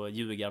lyssnade på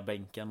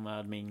ljugarbänken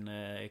med min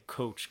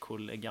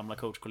gamla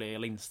coachkollega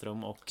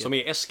Lindström. Som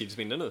är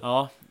Eskilsminne nu.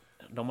 Ja,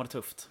 de har det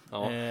tufft.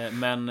 Ja.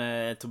 Men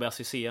Tobias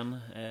Hysén,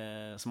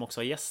 som också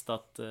har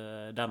gästat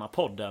denna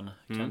podden,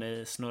 kan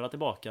ni snurra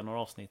tillbaka några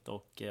avsnitt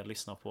och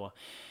lyssna på.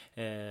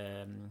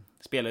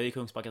 Spelar i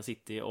Kungsbacka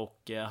City,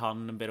 och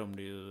han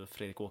berömde ju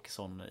Fredrik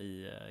Åkesson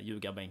i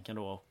ljugarbänken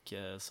då, och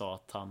sa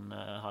att han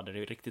hade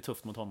det riktigt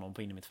tufft mot honom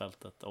på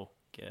innermittfältet,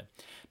 och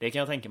det kan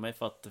jag tänka mig,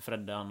 för att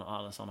Fredde han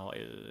har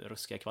ju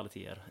ruskiga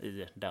kvaliteter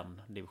i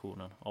den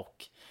divisionen,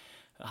 och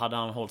hade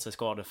han hållit sig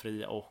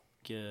skadefri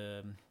och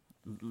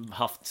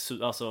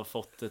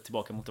fått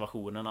tillbaka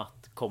motivationen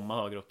att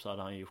komma högre upp, så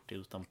hade han gjort det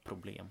utan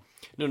problem.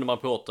 Nu när man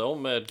pratar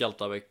om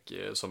Galtabäck,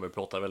 som vi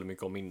pratade väldigt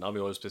mycket om innan, vi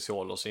har ju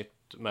specialavsnitt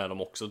med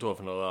dem också, tror jag,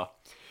 för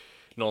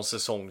någon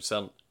säsong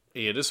sedan.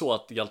 Är det så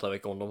att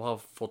Galtabäck, om de har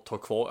fått ta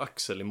kvar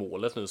Axel i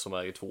målet nu som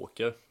är i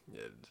Tvååker,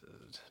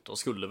 de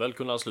skulle väl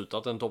kunna ha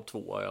slutat en topp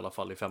 2 i alla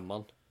fall i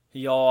 5:an?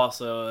 Ja,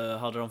 alltså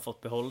hade de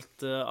fått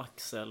behållt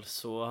Axel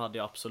så hade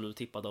jag absolut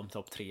tippat dem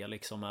topp 3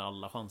 liksom, med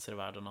alla chanser i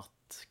världen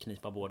att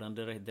knipa både en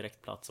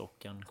direktplats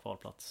och en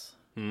kvalplats.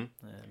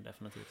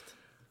 Definitivt.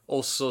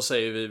 Och så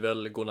säger vi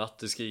väl godnatt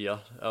till Skia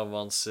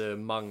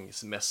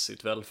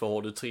avancemangsmässigt väl, för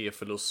har du 3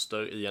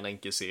 förluster i en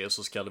enkel serie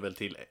så ska det väl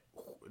till,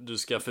 du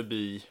ska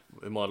förbi,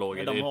 hur många lag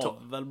är det? De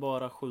har väl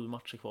bara 7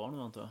 matcher kvar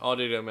nu, antar jag. Ja,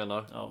 det är det jag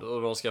menar. Ja.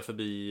 Och de ska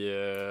förbi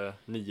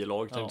 9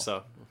 lag, tänkte så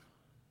här.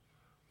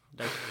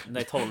 Det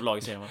är 12 lag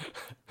i serien, va?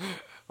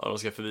 Ja, de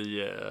ska förbi...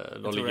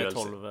 jag tror det är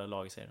 12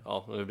 lag i serien.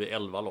 Ja, det blir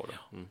 11 lag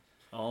då.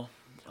 Ja.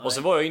 Och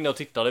så var jag inne och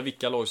tittade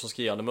vilka lag som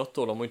Skria hade mött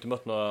då. De har inte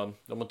mött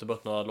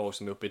några lag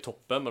som är uppe i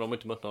toppen, men de har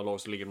inte mött några lag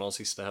som ligger bland de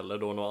sista heller.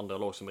 Då några andra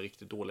lag som är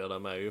riktigt dåliga där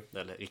med ju.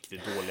 Eller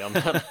riktigt dåliga,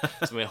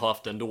 men som har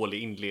haft en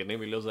dålig inledning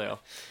vill jag säga.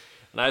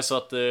 Nej, så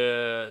att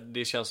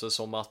det känns väl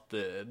som att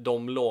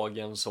de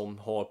lagen som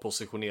har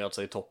positionerat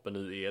sig i toppen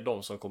nu är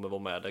de som kommer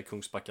vara med där.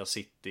 Kungsbacka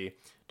City,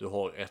 du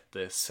har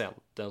ett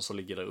Centern som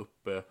ligger där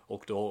uppe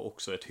och du har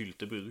också ett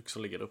Hyltebruk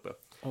som ligger där uppe.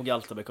 Och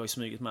Galtabäck har ju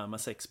smugit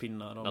med 6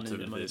 pinnar av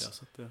 9 möjliga.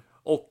 Så att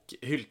Och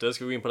Hylte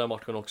ska gå in på den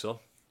matchen också.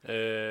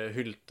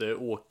 Hylte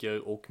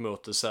åker och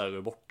möter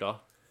Särö borta.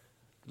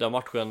 Den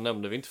matchen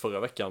nämnde vi inte förra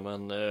veckan,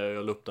 men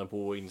jag la upp den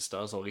på Insta,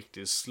 en sån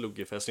riktig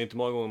sluggerfest. Det är inte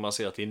många gånger man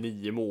ser att det är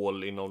 9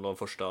 mål inom de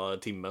första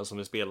timmen som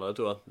vi spelade,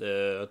 tror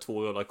jag.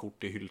 2 röda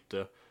kort i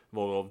Hylte,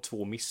 varav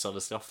 2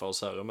 missade straffar och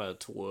Särö med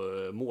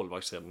 2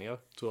 målvaktsräddningar,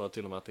 tror jag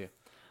till och med att det är.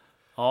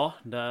 Ja,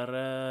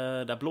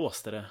 där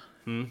blåste det,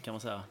 kan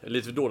man säga.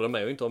 Lite för dåligt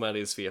med att inte ha med det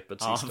i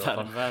svepet sist.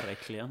 Ja,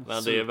 verkligen.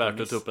 Men det är värt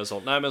att ta upp en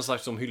sån. Nej, men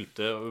sagt som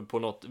Hylte, på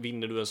något,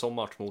 vinner du en sån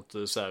match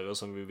mot Särö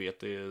som vi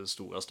vet är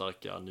stora,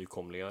 starka,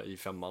 nykomlingar i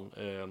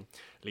 5:an,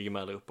 ligger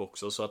med där uppe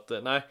också. Så att,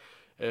 nej,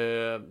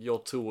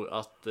 jag tror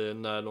att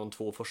när de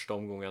 2 första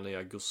omgångarna i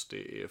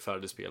augusti är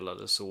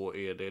färdigspelade så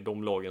är det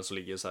de lagen som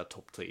ligger så här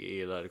topp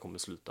 3 är där det kommer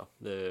sluta.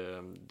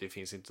 Det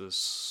finns inte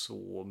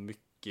så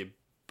mycket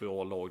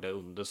bra lag där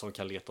under som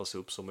kan leta sig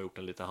upp som har gjort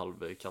en lite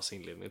halvkass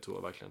inledning, tror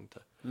jag verkligen inte.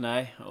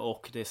 Nej,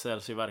 och det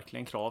ställs ju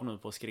verkligen krav nu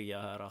på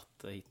Skria här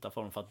att hitta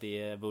form, för att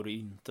det vore ju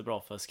inte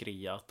bra för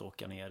Skria att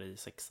åka ner i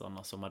 6:an,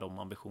 alltså med de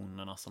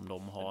ambitionerna som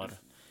de har,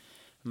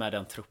 med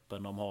den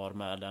truppen de har,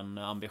 med en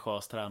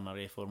ambitiös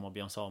tränare i form av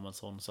Björn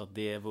Samuelsson, så att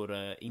det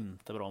vore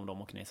inte bra om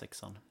de åker ner i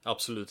 6:an.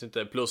 Absolut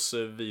inte, plus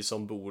vi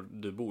som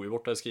bor ju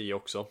borta i Skria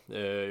också.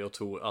 Jag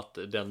tror att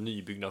den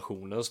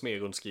nybyggnationen som är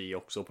runt Skria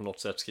också, på något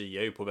sätt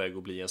Skria är ju på väg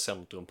att bli en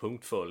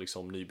centrumpunkt för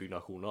liksom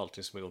nybyggnation och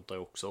allting som är runt där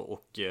också,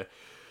 och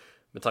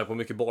med tanke på hur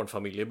mycket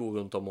barnfamiljer bor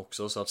runt om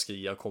också, så att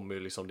Skria kommer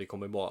ju liksom, det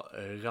kommer bara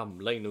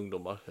ramla in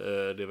ungdomar.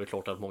 Det är väl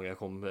klart att många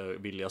kommer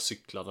vilja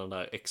cykla den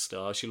där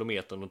extra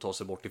kilometern och ta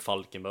sig bort till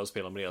Falkenberg och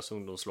spela med deras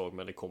ungdomslag,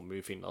 men det kommer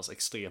ju finnas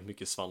extremt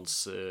mycket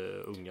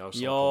ungar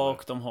som ja, kommer.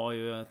 och de har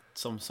ju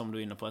som du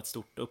är inne på, ett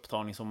stort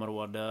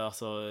upptagningsområde,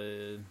 alltså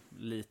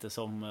lite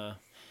som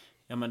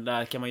ja, men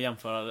där kan man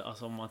jämföra,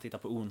 alltså om man tittar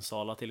på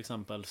Onsala till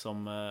exempel,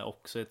 som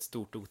också är ett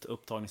stort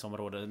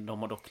upptagningsområde.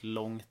 De har dock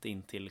långt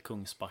in till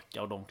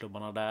Kungsbacka och de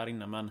klubbarna där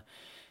inne, men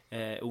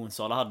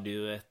Onsala hade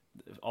ju ett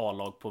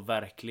A-lag på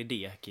verklig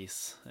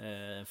dekis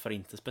för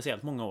inte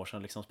speciellt många år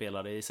sedan, liksom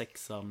spelade i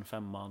 6:an,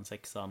 5:an,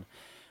 6:an,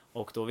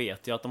 och då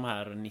vet jag att de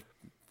här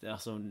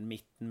alltså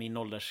min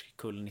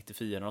ålderskull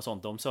 94 och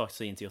sånt, de sökte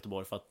sig in till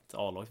Göteborg för att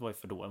A-laget var ju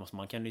för dåligt. Alltså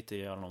man kan ju inte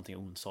göra någonting i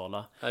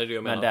Onsala.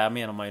 Men där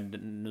menar man ju,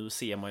 nu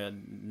ser man ju,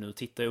 nu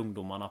tittar ju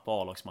ungdomarna på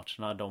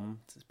A-lagsmatcherna.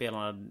 De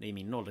spelarna i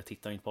min ålder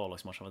tittar inte på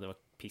A-lagsmatcherna för att det var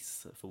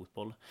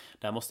pissfotboll.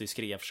 Där måste ju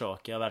Skria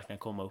försöka verkligen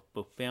komma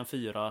upp i en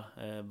 4,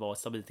 vara ett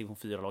stabilt division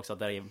 4-lag, så att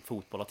där är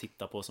fotboll att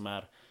titta på som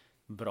är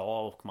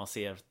bra, och man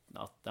ser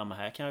att ja, men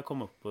här kan jag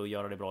komma upp och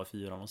göra det bra i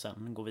 4 och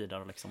sen gå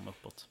vidare liksom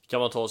uppåt. Kan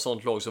man ta ett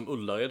sånt lag som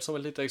Ullared som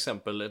ett litet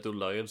exempel, ett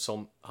Ullared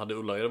som hade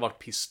Ullared varit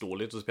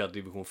pissdåligt och spelat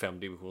division 5,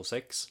 division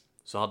 6,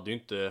 så hade ju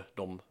inte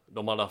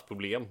de hade haft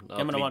problem.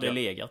 Ja, men de hade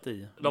legat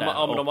i de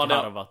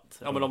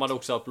hade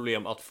också haft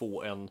problem att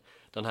få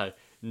den här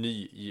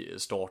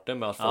nystarten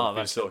med att folk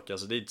vill söka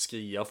sig dit.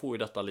 Skria får ju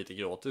detta lite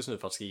gratis nu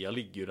för att Skria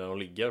ligger ju där de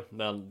ligger.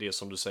 Men det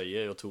som du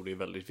säger, jag tror det är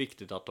väldigt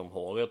viktigt att de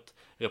har ett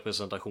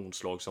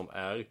representationslag som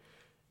är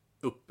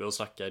uppe och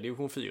snackar i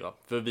division 4.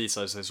 För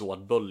visar det sig så att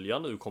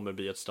Böljan nu kommer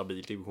bli ett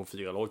stabilt division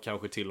 4-lag,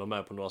 kanske till och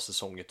med på några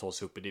säsonger ta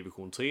sig upp i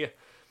division 3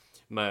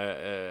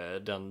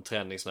 med den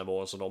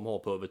träningsnivån som de har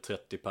på över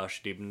 30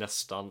 pers. Det är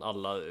nästan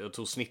alla, jag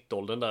tror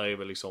snittåldern där är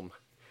väl liksom,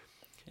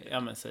 ja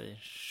men säg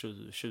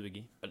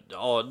 20.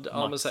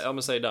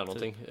 Men säg där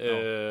någonting.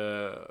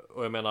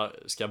 Och jag menar,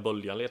 ska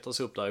Böljan leta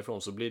sig upp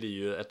därifrån så blir det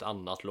ju ett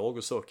annat lag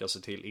att söka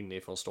sig till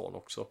inifrån stan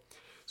också.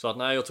 Så att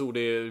nej, jag tror det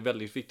är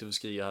väldigt viktigt för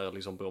Skria här att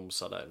liksom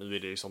bromsa där. Nu är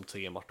det liksom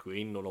 3 matcher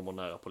in och de var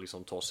nära på att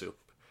liksom ta sig upp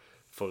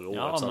förra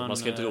året, så man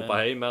ska inte ropa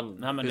hej, men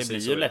nej, men det blir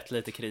ju lätt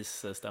lite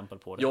krisstämpel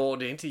på det. Ja,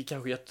 det är inte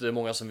kanske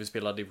jättemånga som vill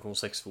spela division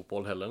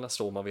 6-fotboll heller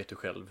nästa år. Man vet ju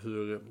själv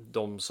hur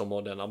de som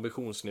har den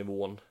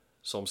ambitionsnivån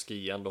som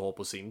Skria ändå har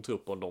på sin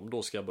trupp, om de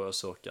då ska börja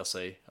söka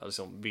sig,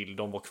 alltså vill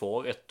de vara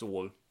kvar ett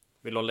år,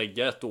 vill de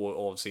lägga ett år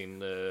av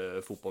sin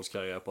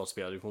fotbollskarriär på att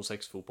spela division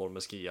 6-fotboll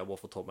med Skria bara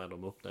för att ta med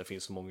dem upp när det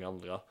finns så många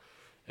andra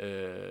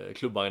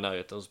klubbar i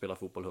närheten som spelar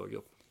fotboll högre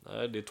upp.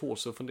 Det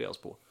tåls att funderas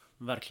på.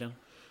 Verkligen.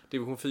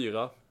 Division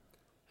 4.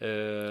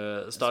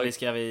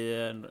 Ska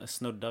vi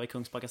snudda vid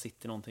Kungsbacka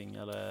City någonting,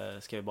 eller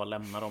ska vi bara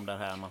lämna dem där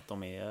här med att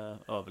de är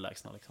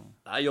överlägsna liksom?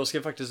 Nej, jag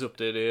ska faktiskt upp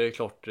det. Det är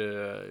klart,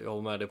 jag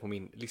har med det på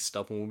min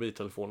lista på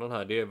mobiltelefonen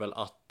här. Det är väl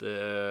att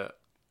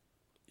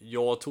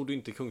jag trodde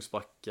inte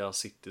Kungsbacka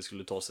City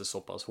skulle ta sig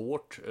så pass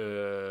hårt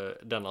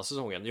denna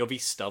säsongen. Jag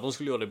visste att de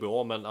skulle göra det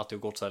bra, men att det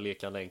har gått så här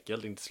lekande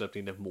enkelt, inte släppt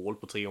in ett mål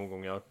på 3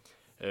 omgångar,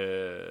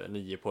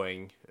 9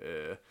 poäng.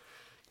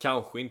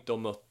 kanske inte har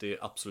mött det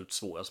absolut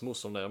svåraste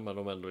motståndaren, men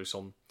de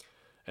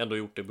ändå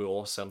gjort det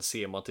bra. Sen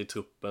ser man till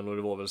truppen, och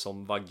det var väl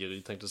som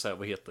Vaggeryd, tänkte säga,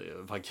 vad heter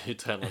det?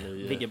 Vaggeryd-tränaren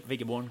i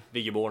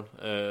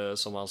Viggeborn,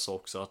 som han sa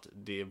också att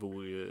det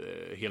vore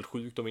ju helt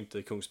sjukt om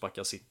inte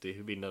Kungsbacka City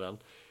vinner den.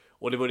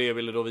 Och det var det jag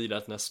ville då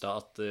vidare till nästa,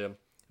 att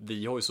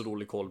vi har ju så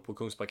dålig koll på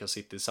Kungsbacka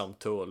City samt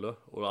Törle,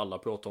 och alla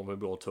pratar om hur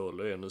bra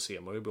Törle är. Nu ser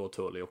man hur bra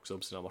Törle är också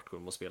på sina matcher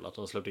de har spelat.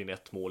 De har släppt in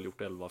 1 mål,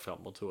 gjort 11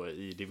 framåt tror jag,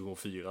 i division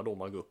 4 då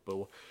man går upp.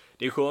 Och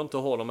det är skönt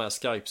att ha de här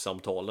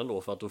Skype-samtalen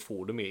då, för att då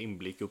får du mer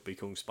inblick uppe i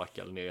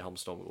Kungsbacka eller nere i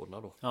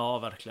Halmstadområdena då. Ja,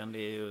 verkligen. Det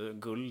är ju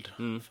guld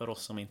för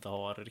oss som inte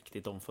har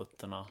riktigt de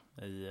fötterna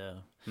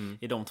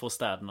i de 2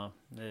 städerna.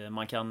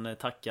 Man kan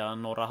tacka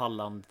Norra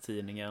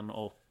Halland-tidningen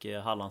och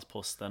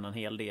Hallandsposten en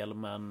hel del,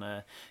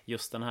 men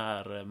just den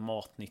här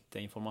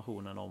matnyttiga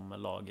informationen om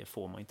lag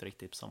får man inte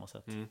riktigt på samma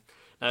sätt.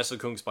 Nej, så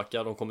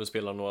Kungsbacka, de kommer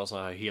spela några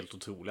sådana här helt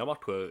otroliga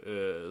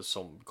matcher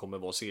som kommer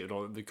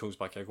vara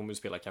Kungsbacka kommer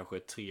spela kanske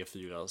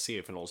 3-4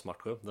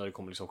 seriefinalsmatcher där det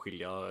kommer liksom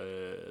skilja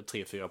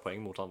 3-4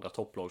 poäng mot andra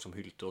topplag som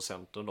Hylte och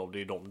Centern.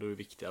 Det är de är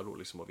viktiga då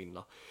liksom att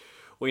vinna.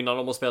 Och innan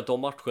de har spelat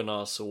de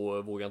matcherna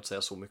så vågar jag inte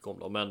säga så mycket om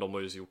dem, men de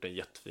har ju gjort en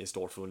jättefin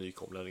start för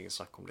nykomlingar, ingen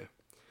snack om det.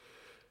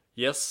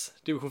 Yes,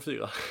 division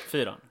 4.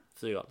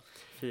 4.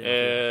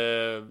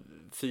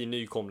 Fin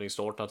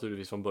nykomlingsstart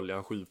naturligtvis från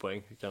början, 7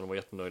 poäng kan de vara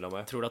jättenöjda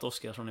med. Tror du att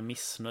Oskarsson är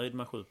missnöjd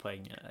med 7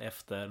 poäng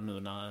efter nu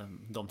när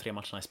de 3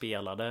 matcherna är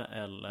spelade?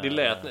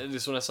 Eller? Det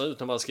såg nästan ut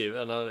när man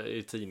skrev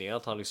i tidningen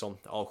att han liksom,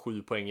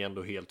 7 poäng är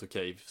ändå helt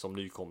okej som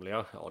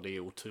nykomlingar. Ja, det är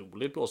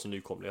otroligt bra som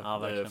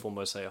nykomlingar, får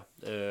man ju säga.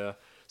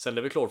 Sen är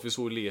det väl klart, vi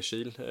såg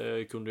Lerkil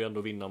kunde ju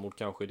ändå vinna mot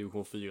kanske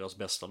division 4s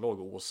bästa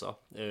lag, Åsa,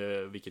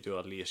 vilket gör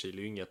att Lerkil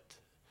är inget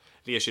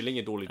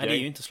dåligt gäng. Det är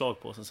ju inte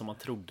slagpåsen som man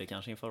trodde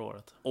kanske inför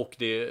året. Och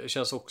det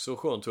känns också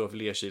skönt tror jag för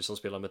Lerkil som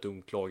spelar med ett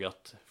ungt lag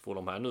att få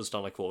de här nu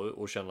stanna kvar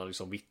och känna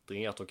liksom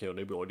vittring att okej,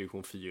 det är bra i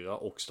division 4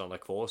 och stanna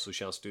kvar, så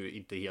känns det ju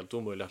inte helt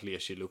omöjligt att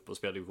Lerkil upp och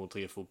spela division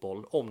 3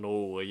 fotboll om några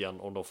år igen,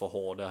 om de får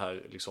ha det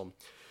här liksom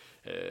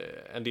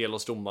en del av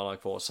stommarna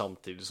kvar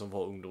samtidigt som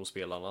har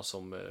ungdomsspelarna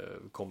som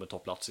kommer ta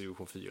plats i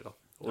division 4.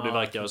 Och det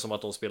verkar som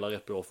att de spelar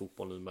rätt bra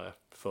fotboll nu med,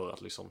 för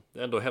att liksom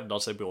ändå hävda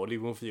sig bra i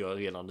division 4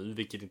 redan nu,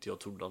 vilket inte jag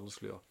trodde att de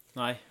skulle göra.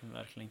 Nej,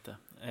 verkligen inte.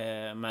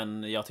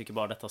 Men jag tycker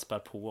bara detta spär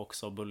på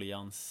också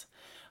Buljans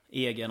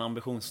egen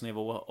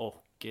ambitionsnivå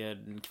och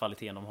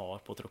kvaliteten de har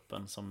på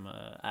truppen som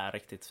är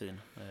riktigt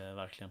fin,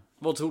 verkligen.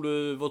 Vad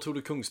tror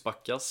du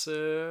Kungsbackas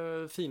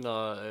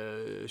fina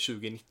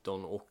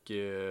 2019 och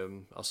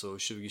alltså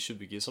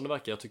 2020 som det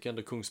verkar? Jag tycker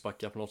ändå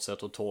Kungsbacka på något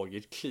sätt har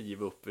tagit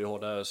kliv upp. Vi har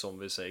där som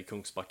vi säger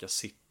Kungsbacka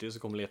City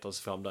som kommer leta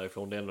sig fram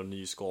därifrån. Det är ändå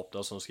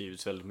nyskapta som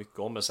skrivits väldigt mycket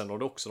om. Men sen har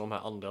det också de här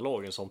andra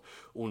lagen som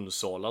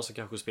Onsala som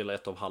kanske spelar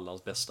ett av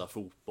Hallands bästa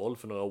fotboll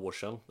för några år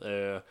sedan.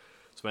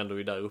 Som ändå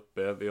är där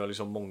uppe. Vi har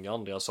liksom många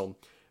andra som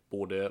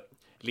både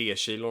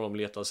Lerkil och de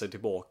letar sig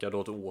tillbaka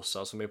då till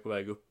Åsa som är på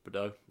väg upp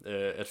där.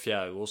 Ett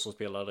Fjärås som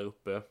spelar där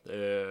uppe.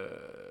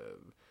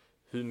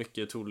 Hur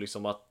mycket tror du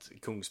liksom att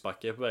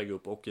Kungsbacka är på väg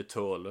upp och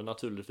Törle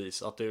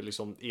naturligtvis? Att det är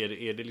liksom,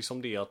 är det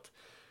liksom det att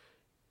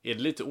är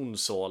det lite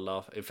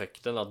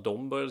Onsala-effekten att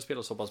de började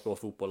spela så pass bra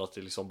fotboll att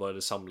det liksom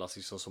började samlas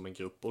liksom som en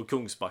grupp? Och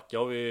Kungsbacka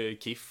har vi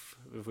KIF,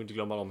 vi får inte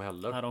glömma dem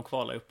heller. Nej, de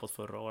kvalade uppåt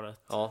förra året.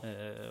 Ja.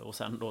 Och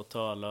sen då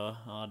Törle,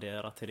 det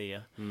är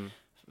Ratiré.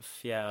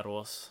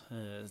 Fjärås,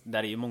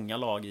 där är ju många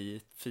lag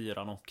i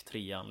 4 och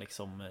 3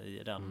 liksom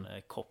i den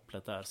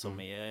kopplet där som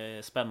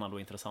är spännande och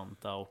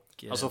intressanta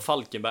och alltså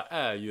Falkenberg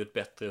är ju ett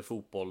bättre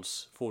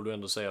fotbolls får du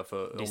ändå säga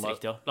för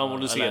distrikt,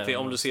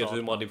 om du ser till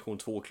hur många division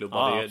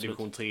 2-klubbar det är,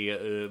 division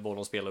 3 vad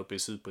de spelar uppe i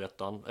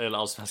Superettan eller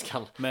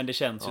Allsvenskan. Men det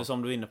känns ju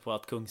som du är inne på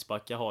att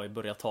Kungsbacka har ju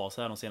börjat ta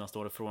sig här de senaste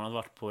åren från att ha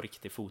varit på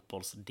riktig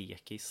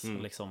fotbollsdekis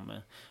liksom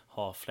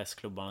har flest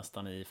klubbar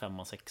nästan i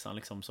 5-6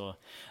 liksom, så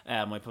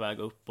är man ju på väg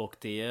upp och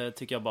det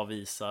tycker jag bara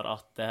visar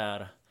att det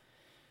här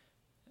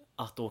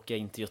att åka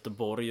in till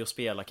Göteborg och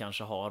spela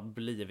kanske har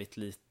blivit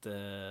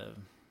lite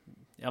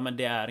men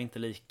det är inte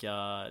lika,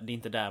 det är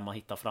inte där man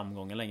hittar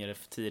framgången längre.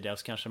 Tidigare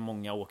så kanske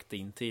många åkte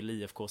in till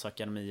IFKs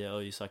akademi,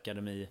 ÖIS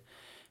akademi,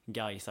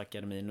 Gais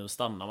akademi. Nu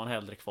stannar man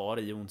hellre kvar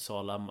i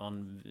Onsala,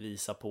 man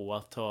visar på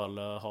att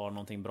Törle har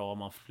någonting bra,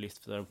 man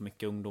flyttar upp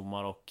mycket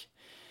ungdomar och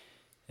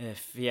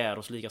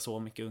Fjärås lika så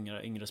mycket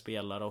yngre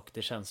spelare och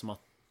det känns som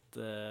att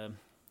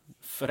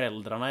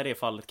föräldrarna i det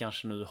fallet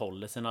kanske nu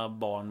håller sina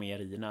barn mer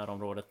i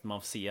närområdet.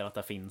 Man ser att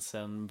det finns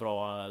en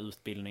bra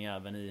utbildning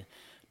även i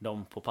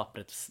de på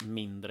pappret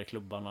mindre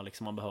klubbarna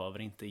liksom. Man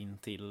behöver inte in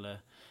till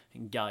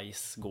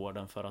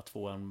Gaisgården för att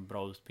få en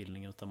bra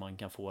utbildning utan man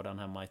kan få den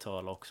hemma i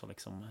Törle också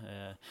liksom.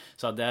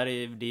 Så det är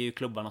ju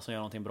klubbarna som gör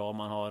någonting bra.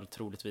 Man har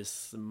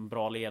troligtvis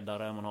bra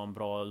ledare, man har en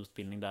bra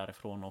utbildning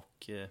därifrån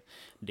och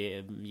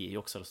det ger ju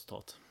också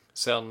resultat.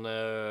 Sen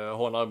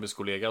har en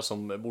arbetskollega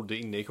som bodde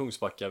inne i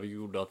Kungsbacka, vilket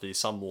gjorde att vi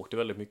samåkte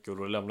väldigt mycket och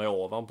då lämnade jag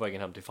av honom på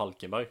vägen hem till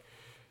Falkenberg.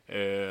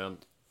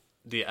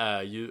 Det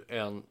är ju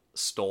en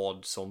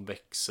stad som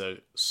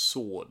växer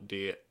så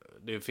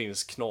det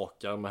finns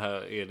knakar, men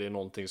här är det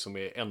någonting som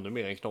är ännu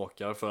mer än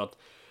knakar för att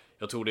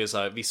jag tror det är så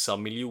här, vissa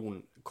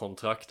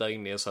miljonkontrakt där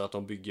inne är så att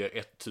de bygger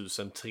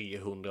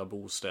 1300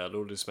 bostäder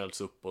och det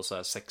smälts upp på så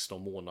här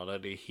 16 månader.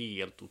 Det är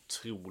helt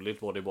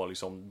otroligt vad det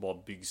bara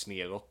byggs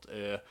neråt.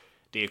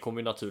 Det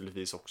kommer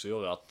naturligtvis också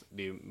göra att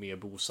det är mer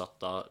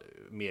bosatta,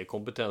 mer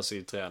kompetens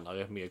i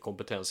tränare, mer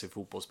kompetens i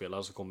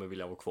fotbollsspelare som kommer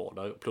vilja vara kvar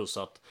där. Plus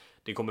att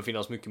det kommer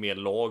finnas mycket mer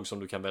lag som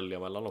du kan välja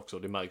mellan också.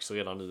 Det märks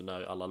redan nu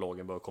när alla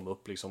lagen börjar komma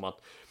upp liksom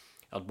att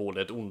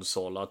både ett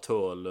Onsala,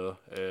 Törlö,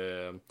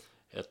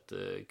 ett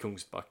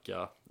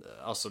Kungsbacka,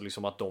 alltså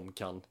liksom att de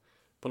kan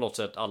på något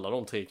sätt, alla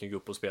de tre kan gå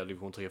upp och spela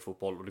division 3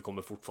 fotboll och det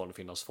kommer fortfarande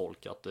finnas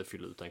folk att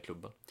fylla ut den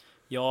klubben.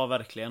 Ja,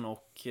 verkligen,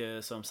 och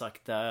som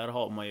sagt, där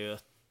har man ju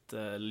ett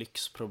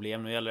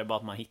lyxproblem. Nu gäller det bara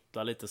att man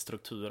hittar lite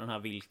strukturen här,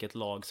 vilket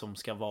lag som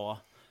ska vara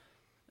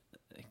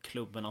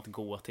klubben att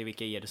gå till,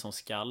 vilka är det som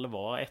ska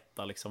vara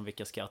etta liksom,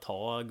 vilka ska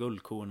ta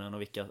guldkornen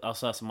och vilka,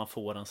 alltså man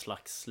får en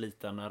slags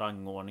liten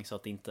rangordning så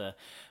att inte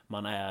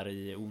man är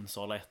i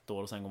Onsala 1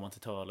 år och sen går man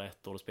till Törle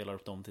 1 år och spelar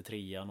upp dem till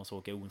 3:an och så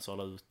åker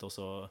Onsala ut och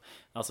så,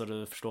 alltså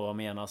du förstår vad jag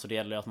menar, så det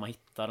gäller att man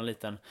hittar en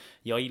liten,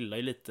 jag gillar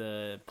ju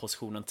lite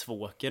positionen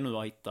Tvååker nu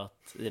har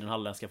hittat i den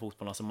halländska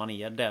fotbollen, alltså man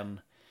är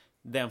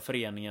den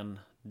föreningen,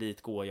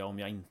 dit går jag om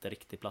jag inte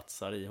riktigt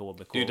platsar i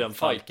HBK. Det är den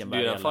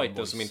Falkenberg, det är den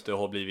fighten som inte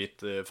har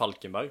blivit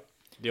Falkenberg.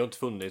 Det har inte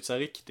funnits en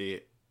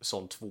riktig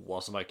sån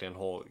tvåa som verkligen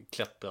har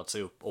klättrat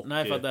sig upp. Och,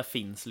 nej, för att där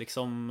finns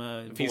liksom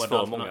finns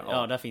för många.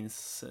 Ja, där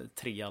finns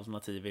 3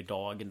 alternativ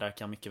idag. Där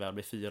kan mycket väl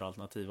bli 4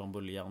 alternativ om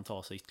Buljan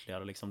tar sig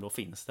ytterligare. Liksom, då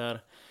finns där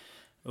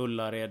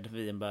Ullared,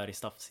 Vinberg,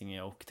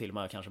 Stafsinge och till och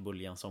med kanske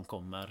Buljan som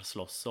kommer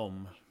slåss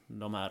om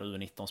de här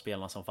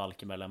U19-spelarna som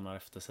Falkenberg lämnar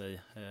efter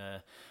sig.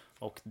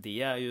 Och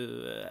det är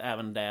ju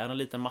även där en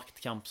liten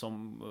maktkamp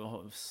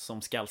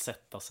som ska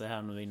sätta sig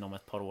här nu inom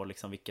ett par år,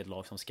 liksom vilket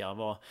lag som ska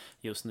vara.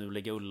 Just nu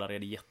ligger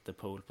Ullared i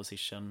jättepole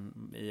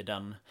position i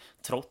den,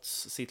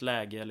 trots sitt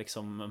läge,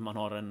 liksom man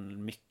har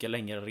en mycket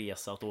längre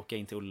resa att åka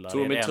in till Ullared.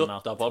 Tror de är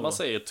trötta på att man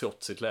säger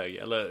trots sitt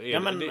läge? Eller är det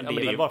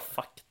är väl bara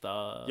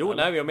fakta. Jo,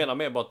 nej, jag menar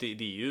med bara att det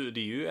är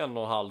ju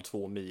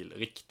 1,5-2 mil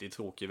riktigt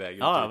tråkig väg.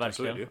 Ja,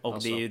 verkligen.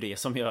 Och det är ju det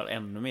som gör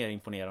ännu mer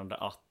imponerande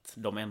att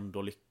de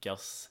ändå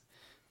lyckas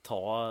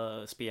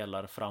ta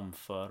spelare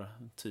framför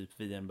typ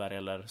Vinberg,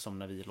 eller som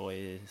när vi låg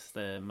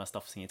med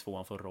Stafsinge i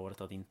 2:an förra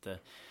året, att inte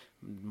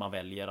man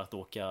väljer att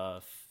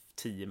åka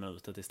 10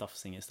 minuter till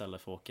Stafsinge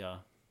istället för att åka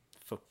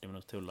 40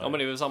 minuter till Ullared. Ja, men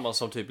det är ju samma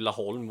som typ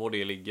Laholm var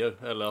det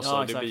ligger. Eller alltså,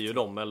 ja, det blir ju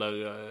de,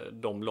 eller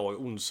de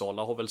lag.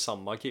 Onsala har väl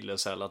samma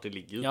killeshäll att det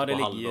ligger ute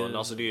på halvön.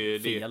 Alltså det är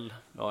fel.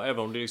 Ja, även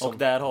om det liksom... Och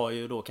där har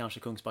ju då kanske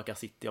Kungsbacka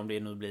City, om det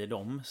nu blir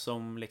de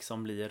som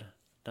liksom blir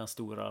den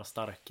stora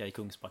starka i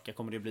Kungsbacka,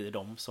 kommer det bli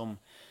de som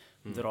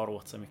drar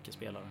åt sig mycket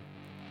spelare.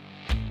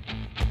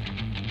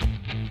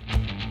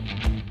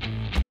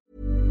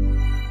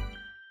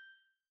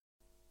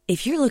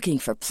 If you're looking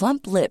for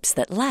plump lips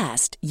that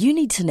last, you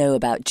need to know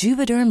about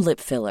Juvederm lip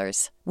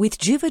fillers. With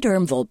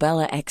Juvederm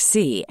Volbella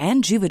XC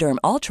and Juvederm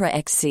Ultra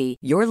XC,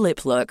 your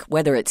lip look,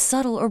 whether it's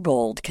subtle or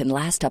bold, can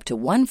last up to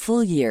 1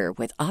 full year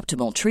with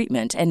optimal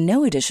treatment and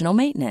no additional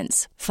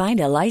maintenance. Find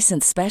a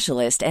licensed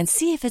specialist and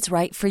see if it's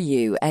right for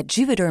you at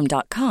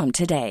Juvederm.com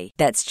today.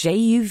 That's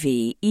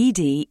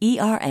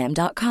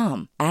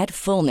JUVEDERM.com. Add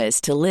fullness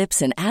to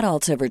lips in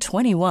adults over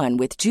 21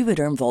 with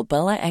Juvederm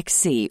Volbella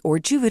XC or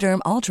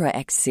Juvederm Ultra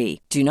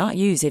XC. Do not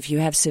use if you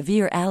have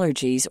severe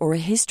allergies or a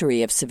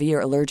history of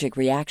severe allergic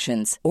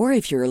reactions, or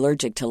if you're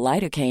allergic to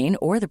lidocaine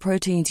or the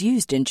proteins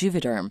used in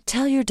Juvederm.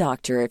 Tell your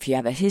doctor if you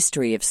have a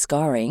history of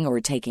scarring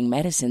or taking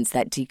medicines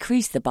that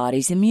decrease the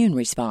body's immune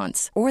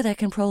response or that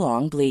can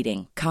prolong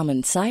bleeding.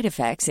 Common side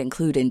effects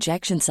include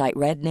injection site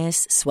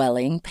redness,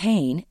 swelling,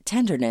 pain,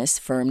 tenderness,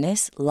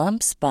 firmness,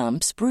 lumps,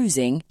 bumps,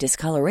 bruising,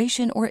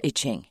 discoloration, or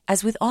itching.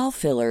 As with all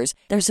fillers,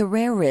 there's a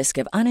rare risk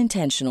of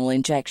unintentional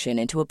injection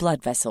into a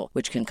blood vessel,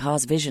 which can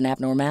cause vision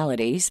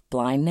abnormalities,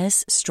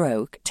 blindness,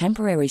 stroke,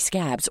 temporary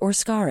scabs, or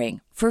scarring.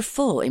 For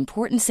full,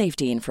 important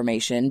safety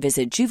information,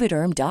 visit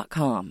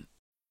Juvederm.com.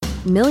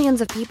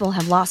 Millions of people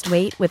have lost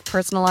weight with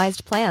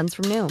personalized plans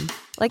from Noom.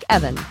 Like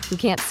Evan, who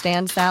can't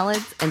stand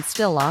salads and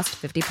still lost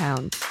 50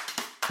 pounds.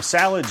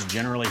 Salads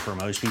generally for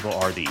most people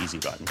are the easy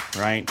button,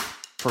 right?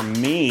 For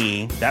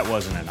me, that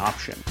wasn't an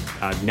option.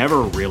 I never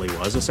really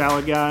was a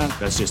salad guy.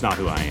 That's just not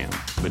who I am.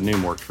 But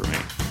Noom worked for me.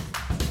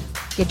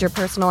 Get your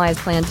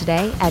personalized plan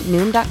today at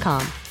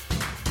Noom.com.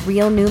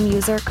 Real Noom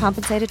user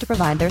compensated to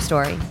provide their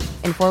story.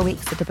 In 4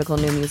 weeks, the typical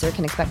Noom user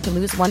can expect to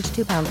lose 1 to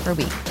 2 pounds per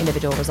week.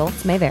 Individual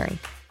results may vary.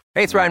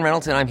 Hey, it's Ryan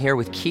Reynolds, and I'm here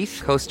with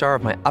Keith, co-star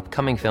of my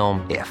upcoming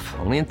film, If,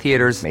 only in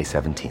theaters May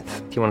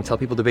 17th. Do you want to tell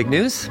people the big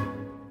news?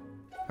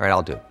 All right,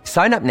 I'll do it.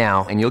 Sign up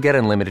now and you'll get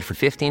unlimited for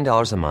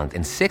 $15 a month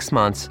and 6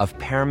 months of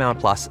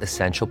Paramount Plus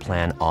Essential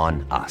Plan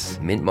on us.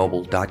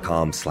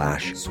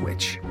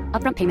 MintMobile.com/switch.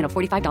 Upfront payment of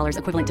 $45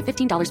 equivalent to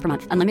 $15 per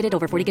month. Unlimited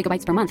over 40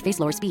 gigabytes per month. Face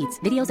lower speeds.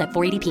 Videos at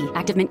 480p.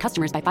 Active Mint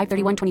customers by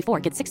 531.24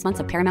 get 6 months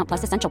of Paramount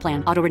Plus Essential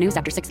Plan. Auto renews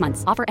after 6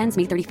 months. Offer ends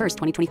May 31st,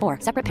 2024.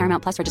 Separate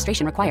Paramount Plus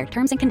registration required.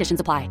 Terms and conditions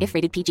apply if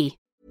rated PG.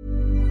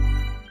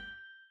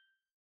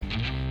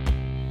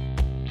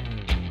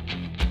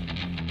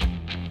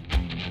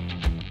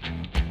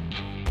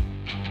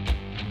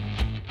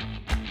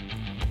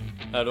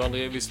 Nej då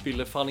André, vi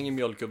spiller fan ingen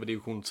mjölk över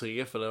division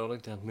 3 för det har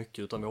inte hänt mycket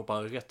utan vi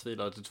hoppar rätt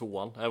vidare till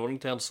 2:an. Även om det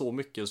inte hänt så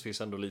mycket så finns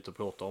det ändå lite att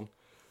prata om.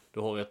 Du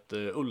har ett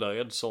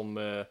Ullared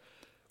som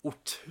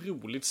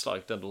otroligt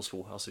starkt ändå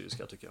slår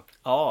Assyriska tycker jag.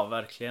 Ja,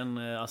 verkligen.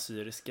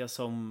 Assyriska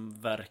som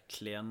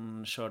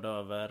verkligen körde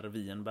över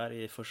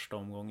Wienberg i första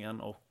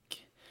omgången och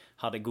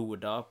hade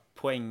goda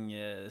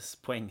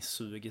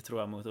poängsug tror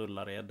jag mot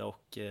Ullared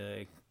och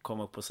kom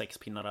upp på 6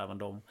 pinnar även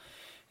dem.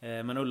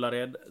 Men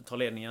Ullared tar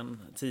ledningen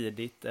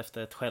tidigt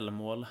efter ett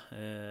självmål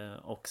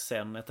och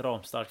sen ett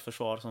ramstarkt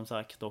försvar som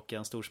sagt och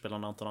en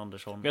storspelande Anton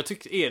Andersson. Men jag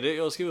tyckte,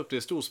 jag skrev upp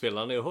det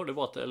storspelande, jag hörde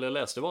bara eller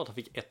läste bara att han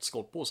fick ett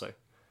skott på sig.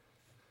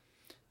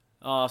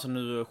 Ja, alltså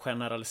nu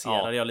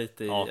generaliserar jag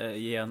lite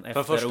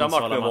efter första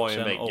matchen var ju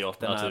en vägg, och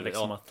den är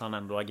liksom att han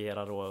ändå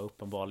agerar då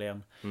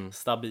uppenbarligen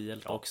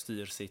stabilt och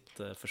styr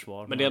sitt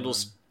försvar. Men det är ändå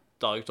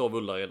starkt av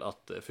Ullared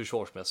att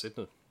försvarsmässigt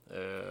nu.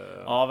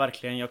 Ja,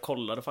 verkligen. Jag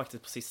kollade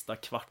faktiskt på sista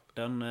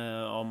kvarten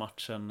av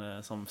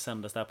matchen som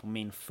sändes där på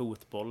Min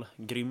Fotboll.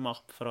 Grym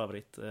app för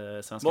övrigt.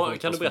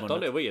 Kan du berätta om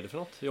det? Vad är det för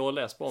något? Jag har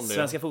läst på om det.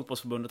 Svenska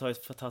fotbollsförbundet har ju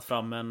tagit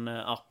fram en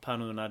app här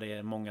nu när det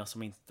är många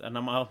som inte...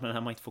 När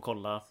man inte får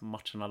kolla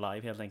matcherna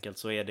live helt enkelt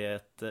så är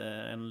det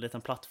en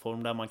liten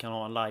plattform där man kan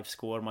ha en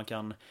livescore. Man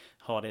kan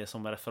ha det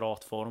som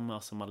referatform.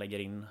 Alltså man lägger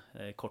in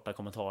korta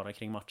kommentarer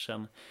kring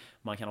matchen.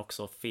 Man kan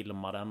också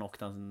filma den och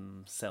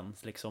den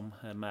sänds liksom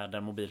med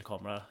en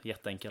mobilkamera.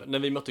 Jätteenkelt. När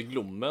vi mötte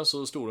Glommen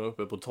så stod de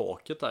uppe på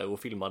taket där och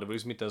filmade. Det var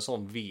liksom inte en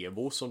sån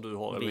Vevo som du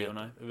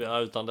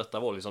har. Utan detta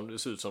var liksom, det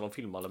ser ut som de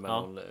filmade med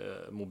någon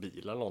mobil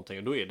eller någonting.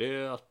 Och då är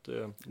det att...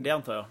 Det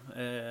antar jag.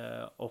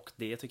 Och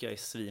det tycker jag är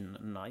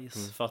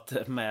svin-nice. För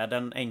att med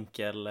en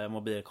enkel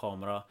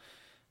mobilkamera...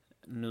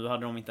 Nu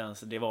hade de inte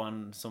ens, det var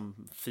en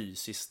som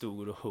fysiskt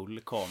stor och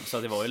hull kam.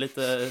 Så det var ju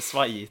lite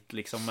svajigt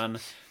liksom. Men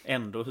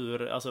ändå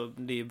alltså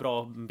det är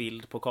bra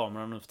bild på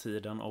kameran nu för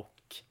tiden.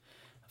 Och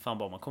fan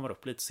bara man kommer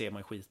upp lite så ser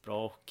man skitbra.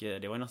 Och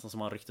det var ju nästan som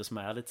man rycktes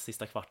med lite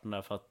sista kvarten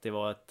där. För att det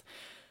var ett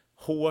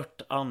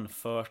hårt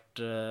anfört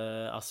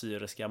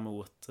Assyriska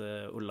mot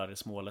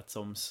Ullaredsmålet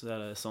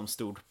som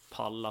stod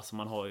pall. Alltså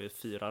man har ju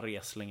 4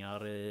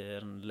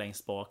 reslingar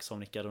längst bak som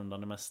nickar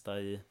undan det mesta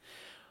i.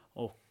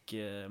 Och...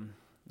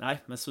 Nej,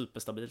 men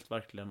superstabilt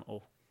verkligen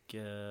och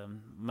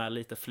med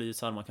lite flyt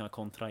så hade man kunnat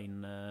kontra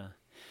in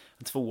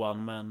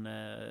 2:an men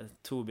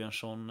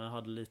Torbjörnsson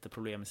hade lite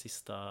problem i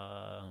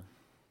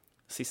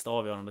sista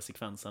avgörande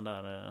sekvensen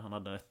där han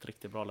hade ett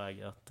riktigt bra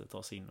läge att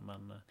ta sig in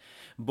men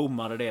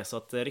bommade det så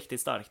att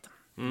riktigt starkt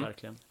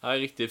verkligen. Ja,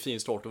 riktigt fin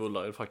start av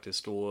Ullared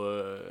faktiskt då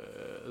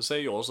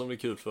säger jag som det är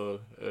kul för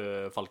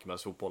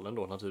Falkenbergsfotbollen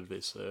då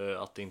naturligtvis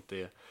att det inte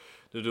är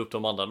du upp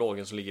de andra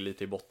lagen som ligger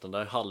lite i botten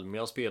där.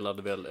 Halmia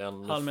spelade väl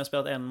Halmia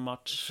spelat en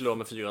match. Förlorade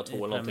med 4-2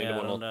 eller någonting. Det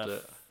var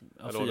något...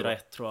 4-1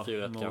 tror jag.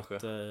 4-1 mot, kanske.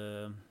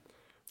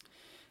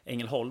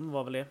 Ängelholm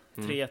var väl det.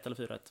 3-1 eller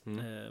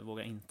 4-1.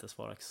 Vågar inte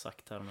svara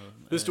exakt här nu.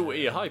 Hur stor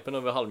är hypen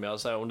över Halmia?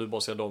 Så här, om du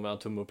bara ser dem med en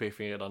tumme och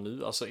pekfinger redan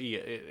nu. Alltså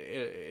är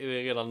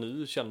det redan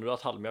nu? Känner du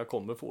att Halmia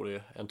kommer få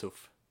det en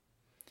tuff?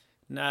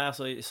 Nej,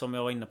 alltså som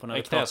jag var inne på när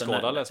en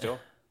knäskada läste jag.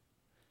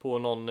 På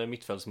någon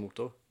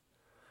mittfältsmotor.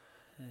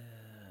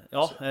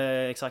 Ja,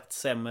 exakt.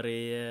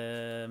 Semri,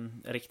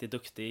 riktigt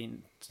duktig,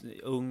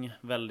 ung,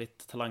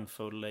 väldigt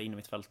talangfull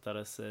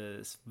innermittfältare.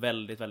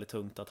 Väldigt, väldigt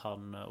tungt att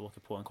han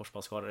åker på en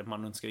korsbandsskada.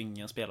 Man önskar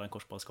ingen spela en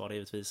korsbandsskada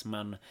givetvis,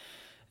 men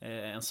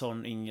en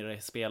sån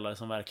yngre spelare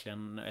som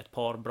verkligen ett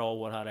par bra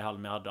år här i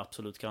Halmia hade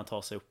absolut kunnat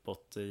ta sig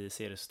uppåt i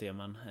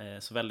seriesystemen.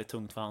 Så väldigt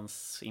tungt för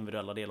hans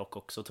individuella del och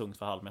också tungt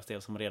för Halmias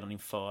del som redan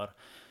inför.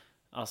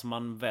 Alltså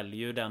man väljer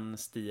ju den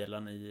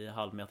stilen i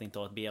Halmia att inte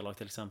ha ett B-lag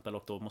till exempel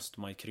och då måste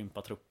man ju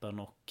krympa truppen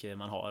och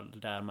man har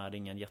därmed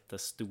ingen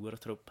jättestor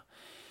trupp.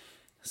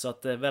 Så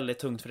att det är väldigt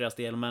tungt för deras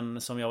del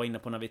men som jag var inne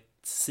på när vi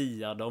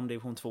siade om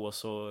division 2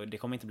 så det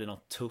kommer inte bli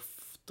något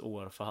tufft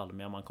år för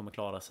Halmia. Man kommer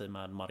klara sig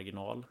med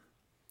marginal.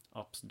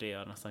 Det är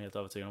jag nästan helt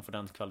övertygad om för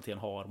den kvaliteten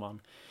har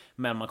man.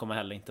 Men man kommer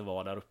heller inte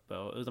vara där uppe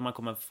utan man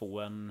kommer få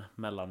en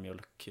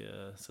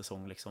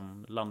mellanmjölk-säsong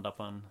liksom landa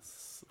på en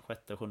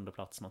 6:e, 7:e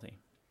plats någonting.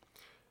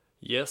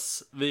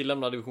 Yes, vi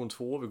lämnar division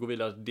 2, vi går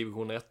vidare till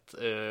division 1.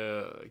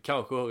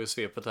 Kanske hör i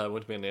svepet här, var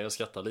inte med när jag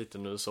skrattar lite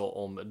nu så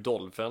om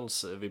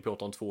Dolphins. Vi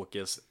pratar om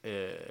Tvååkers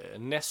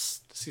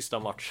näst sista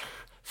match,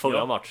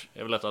 förra match,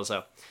 är väl lättare att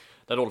säga.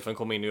 Där Dolphin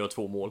kommer in och gör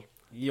 2 mål.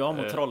 Ja,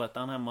 mot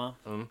Trollhättan hemma.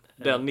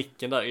 Den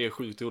nicken där är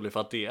sjukt rolig för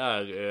att det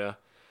är...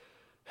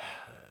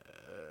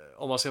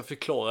 om man ska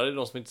förklara det,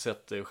 de som inte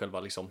sett själva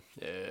liksom,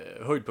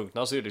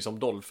 höjdpunkterna så är det liksom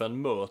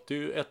Dolphin möter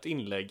ju ett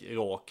inlägg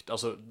rakt,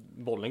 alltså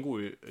bollen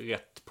går ju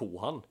rätt på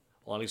han.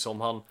 Och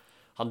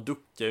han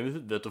duckar i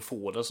huvudet och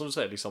får den som du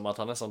säger liksom, att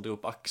han nästan drar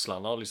upp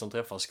axlarna och liksom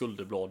träffar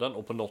skulderbladen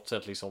och på något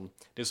sätt liksom,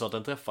 det är så att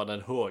den träffar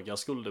den höga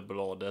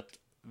skulderbladet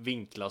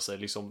vinklar sig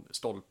liksom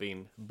stolpe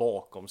in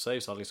bakom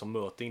sig så han liksom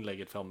möter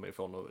inlägget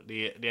framifrån och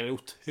det är en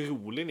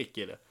otrolig nick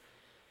i det.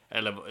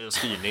 Eller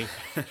styrning.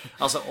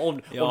 Alltså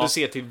om du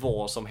ser till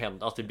vad som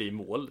händer att det blir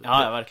mål.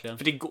 Ja, verkligen.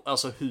 För det går,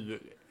 alltså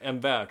hur en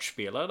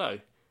världsspelare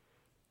där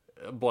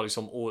bara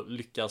liksom och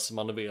lyckas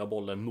manövrera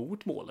bollen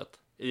mot målet.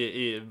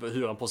 i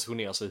hur han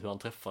positionerar sig, hur han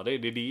träffar det.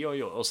 Det är det jag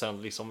gör. Och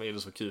sen liksom är det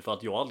så kul för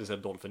att jag har aldrig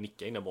sett Dolphen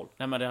nicka in en boll.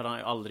 Nej, men det hade han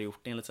ju aldrig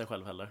gjort enligt sig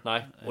själv heller.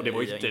 Nej, och det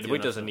var inte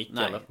ens en nick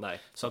heller. Nej.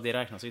 Så det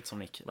räknas ju inte som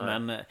nick. Nej.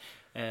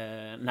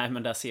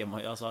 Men där ser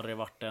man ju, alltså hade det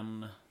varit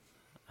en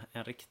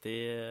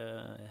riktig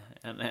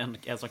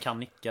en som kan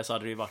nicka, så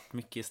hade det ju varit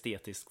mycket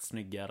estetiskt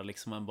snyggare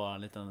liksom, än bara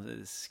en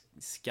liten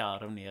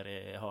skarv ner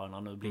i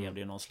hörnan. Nu blev det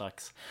ju någon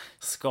slags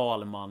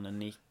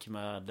Skalman-nick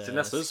med... Det är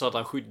nästan så att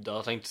han skyddar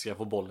att han inte ska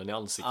få bollen i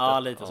ansiktet. Ja,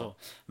 lite så.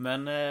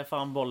 Men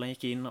fan, bollen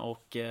gick in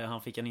och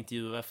han fick en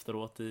intervju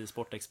efteråt i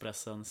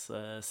Sportexpressens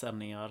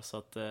sändningar. Så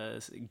att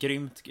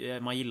grymt.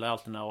 Man gillar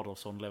alltid när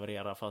Adolfsson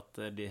levererar, för att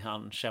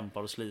han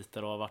kämpar och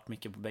sliter och har varit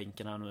mycket på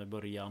bänken här nu i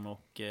början.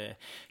 Och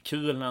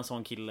kul när en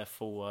sån kille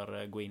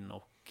får gå in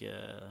och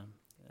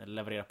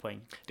leverera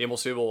poäng. Det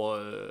måste ju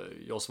vara,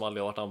 jag som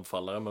aldrig har varit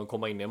anfallare, men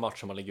komma in i en match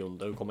som man ligger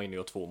under och komma in och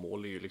göra 2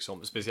 mål är ju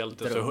liksom,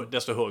 speciellt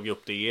desto högre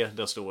upp det är,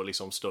 desto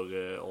liksom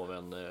större av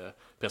en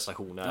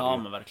prestation är det. Ja,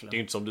 men verkligen. Det är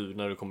ju inte som du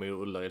när du kommer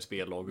och ullar i ett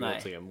spellag och gör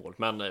 3 mål.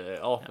 Men det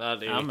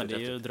är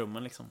ju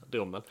drömmen liksom.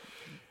 Drömmen.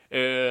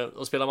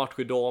 Och spela match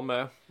idag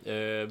med.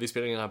 Vi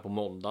spelar in här på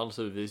måndagen,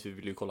 så vi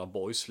vill ju kolla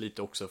boys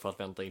lite också för att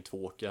vänta in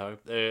 2 åker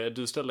här.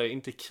 Du ställer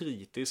inte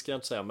kritisk, kan jag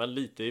inte säga, men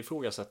lite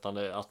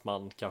ifrågasättande att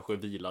man kanske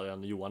vilar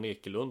en Johan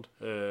Ekelund.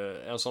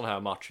 En sån här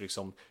match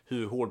liksom,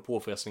 hur hård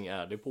påfrestning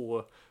är det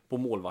på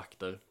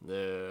målvakter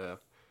när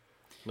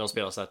de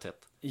spelar så här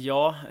tätt?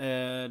 Ja,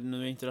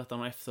 nu är inte detta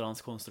någon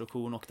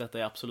efterhandskonstruktion, och detta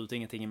är absolut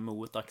ingenting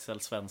emot Axel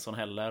Svensson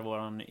heller,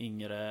 våran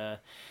yngre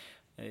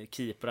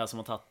keeper där som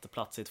har tagit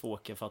plats i 2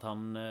 åker, för att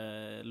han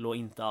låg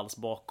inte alls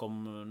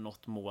bakom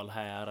något mål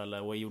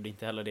här, och gjorde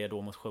inte heller det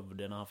då mot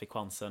Skövde när han fick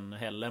chansen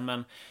heller.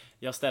 Men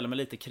jag ställer mig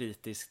lite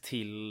kritisk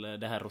till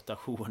det här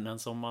rotationen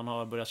som man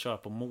har börjat köra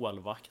på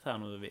målvakt här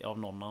nu av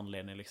någon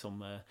anledning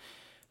liksom.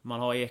 Man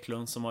har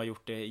Eklund som har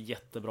gjort det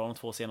jättebra de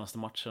 2 senaste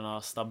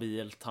matcherna,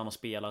 stabilt. Han har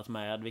spelat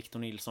med Victor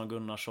Nilsson,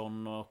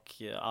 Gunnarsson och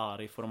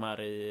Arif och de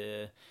här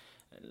i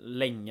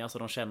länge, så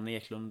de känner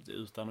Eklund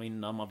utan och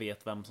innan. Man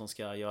vet vem som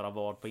ska göra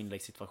vad på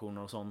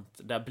inläggssituationer och sånt.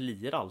 Där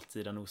blir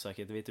alltid en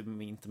osäkerhet. Det vet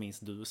ju inte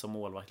minst du som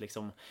målvakt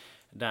liksom.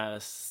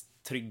 Där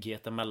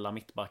tryggheten mellan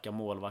mittback och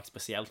målvakt,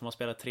 speciellt om man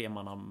spelar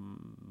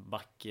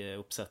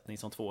 3-manna-backuppsättning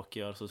som 2 åker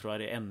gör, så tror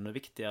jag det är ännu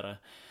viktigare.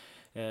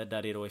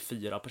 Där det då är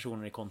 4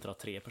 personer i kontra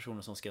 3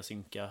 personer som ska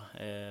synka.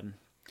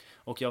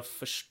 Och jag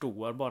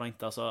förstår bara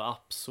inte, alltså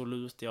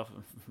absolut,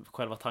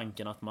 själva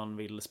tanken att man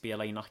vill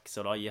spela in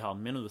Axel och ge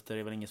han minuter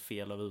är väl inget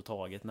fel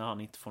överhuvudtaget när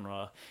han inte får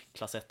några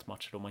klass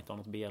 1-matcher då man inte har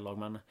något B-lag.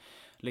 Men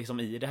liksom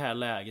i det här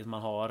läget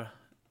man har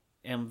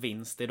en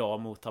vinst idag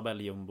mot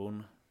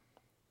tabelljumbon,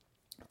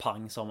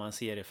 pang som en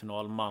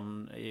seriefinal,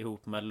 man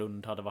ihop med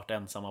Lund hade varit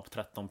ensamma på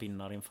 13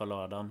 pinnar inför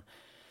lördagen.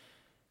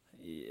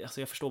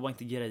 Alltså jag förstår bara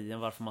inte grejen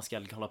varför man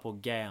ska hålla på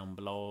och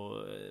gambla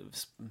och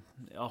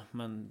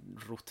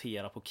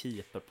rotera på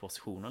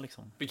keeperpositionen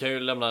liksom. Vi kan ju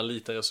lämna en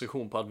liten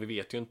restriktion på att vi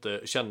vet ju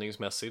inte,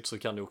 känningsmässigt så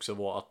kan det också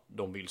vara att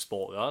de vill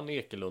spara en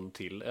Ekelund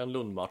till en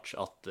Lundmatch,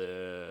 att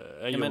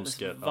en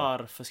Jonske.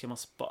 Varför ska man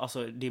spara?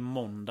 Alltså det är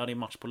måndag, det är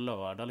match på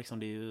lördag liksom,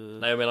 det är ju...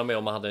 Nej, jag menar mer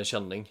om man hade en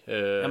känning.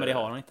 Ja, men det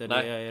har han inte,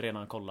 nej. Det är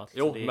redan kollat.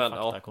 Jo, det är men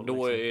då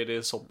liksom. Är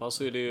det så pass,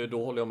 så är det,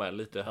 då håller jag med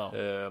lite. Ja.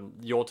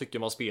 Jag tycker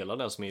man spelar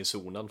den som är i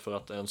zonen, för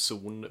att en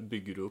zon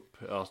bygger upp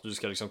att du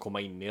ska liksom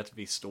komma in i ett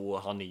visst,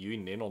 och han är ju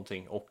inne i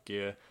någonting, och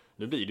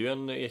nu blir det ju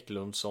en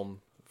Ekelund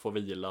som får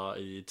vila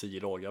i 10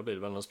 dagar, blir det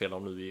väl, när spelar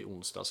de nu i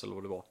onsdags eller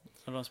vad det var.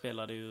 Ja, de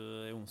spelade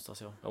ju i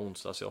onsdags, ja.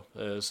 Onsdags, ja.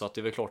 Så att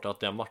det är väl klart att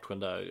den matchen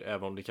där,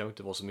 även om det kanske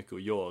inte var så mycket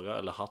att göra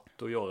eller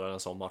hatt att göra en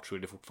sån match, så är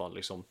det fortfarande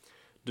liksom,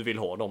 du vill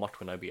ha de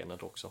matcherna i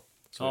benet också.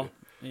 Så ja,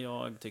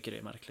 jag tycker det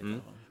är märkligt.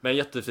 Men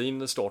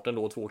jättefin start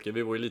ändå, 2 åker.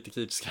 Vi var ju lite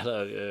kritiska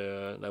där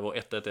när det var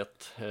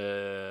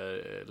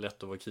 1-1-1.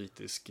 Lätt att vara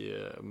kritisk,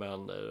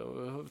 men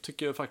jag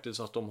tycker faktiskt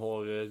att de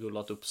har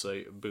rullat upp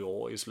sig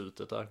bra i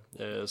slutet där.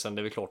 Sen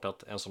är det klart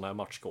att en sån här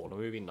match ska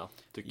de ju vinna,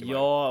 tycker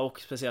man. Och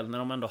speciellt när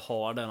de ändå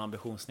har den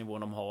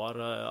ambitionsnivån de har,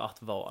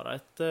 att vara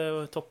ett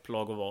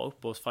topplag och vara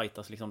uppe och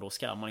fightas liksom, då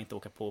ska man inte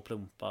åka på och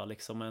plumpa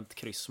liksom ett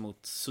kryss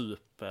mot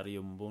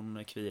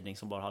superjumbon Kviding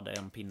som bara hade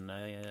en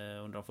pinne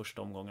under de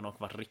första omgången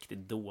och varit riktigt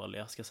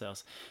dåliga, ska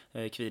sägas.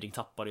 Kviding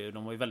tappade ju,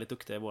 de var ju väldigt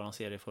duktiga i våran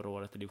serie förra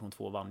året, i division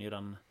 2 vann ju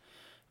den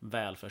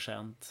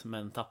välförtjänt,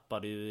 men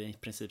tappade ju i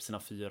princip sina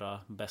 4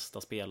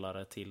 bästa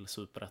spelare till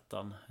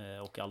Superettan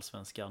och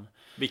Allsvenskan.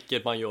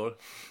 Vilket man gör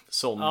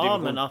som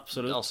division. Men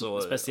absolut,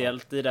 alltså,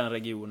 speciellt i den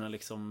regionen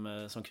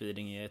liksom, som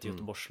Kviding är ett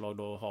Göteborgslag,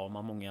 då har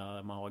man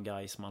många, man har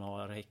Gais, man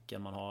har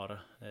Häcken, man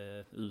har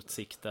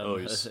Utsikten,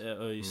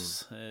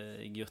 ÖIS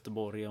i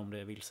Göteborg, om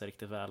det vill sig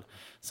riktigt väl,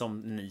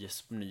 som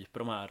nyper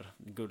de här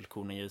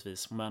guldkornen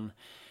givetvis, men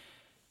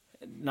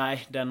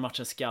Nej, den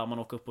matchen ska man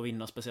åka upp och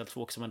vinna. Speciellt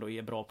folk som ändå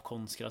är bra på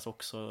konstgräs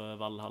också.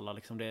 Valhalla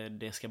liksom.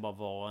 Det ska bara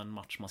vara en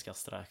match man ska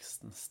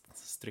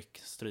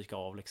stryka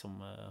av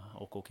liksom,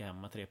 och åka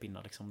hem med 3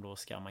 pinnar liksom. Då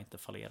ska man inte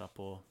fallera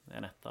på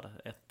en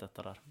 1-1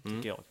 där,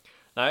 tycker jag.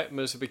 Nej, men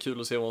det ska bli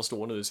kul att se var de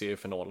står nu i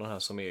seriefinalen här,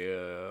 som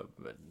är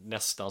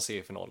nästan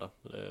seriefinalen.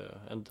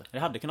 Det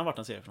hade kunnat varit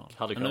en seriefinal.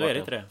 Men nu är det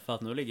inte det, för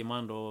att nu ligger man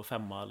ändå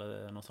 5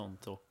 eller något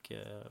sånt och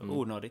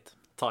onödigt.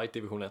 Tight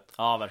division 1.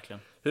 Ja, verkligen.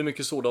 Hur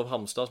mycket såg du av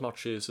Halmstads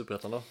match i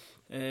Superettan då?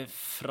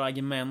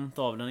 Fragment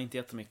av den, inte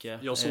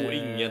jättemycket. Jag såg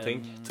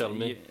ingenting, tell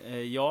me.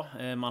 Ja,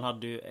 man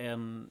hade ju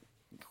en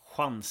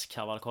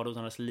chanskavalkad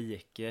utan dess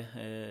like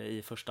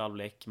i första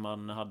halvlek.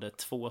 Man hade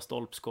 2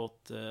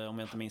 stolpskott, om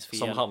jag inte minns fel.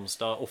 Som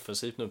Halmstad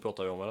offensivt nu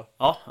pratar vi om, eller?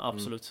 Ja,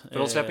 absolut. För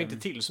de släpper inte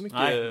till så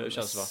mycket,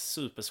 känns det, va?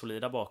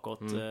 Supersolida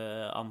bakåt.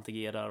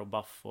 Antige där och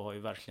Baffo har ju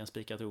verkligen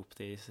spikat ihop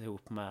det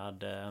ihop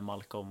med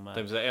Malcolm.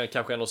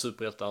 Kanske en av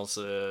Superettans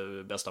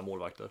bästa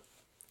målvakter.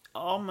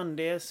 Ja, men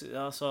det är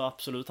alltså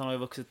absolut, han har ju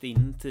vuxit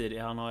in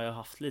tidigt. Han har ju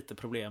haft lite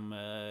problem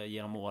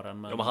genom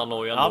åren, men, ja, men han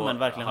har ju ändå, ja, men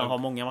verkligen, han har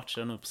många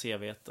matcher nu på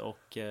CV:t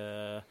och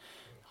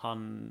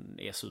han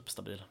är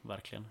superstabil,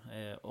 verkligen.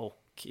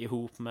 Och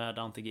ihop med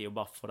Antige och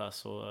Baffo där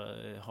så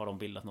har de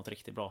bildat något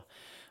riktigt bra.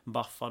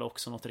 Baffo hade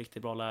också något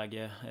riktigt bra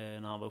läge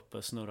när han var uppe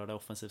och snurrade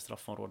offensivt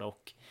straffområde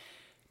och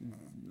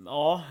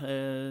ja,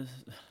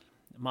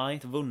 man har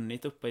inte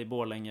vunnit uppe i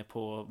Borlänge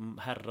på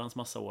herrans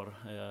massa år,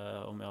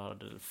 om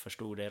jag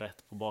förstod det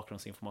rätt på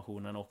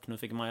bakgrundsinformationen. Och nu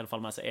fick man i alla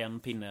fall med sig en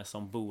pinne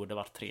som borde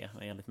varit 3,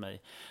 enligt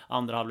mig.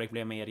 Andra halvlek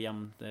blev mer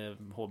jämnt.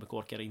 HBK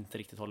orkade inte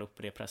riktigt hålla upp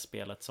det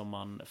pressspelet som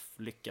man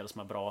lyckades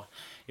med bra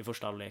i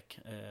första halvlek.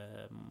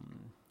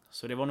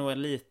 Så det var nog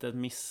en litet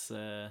miss.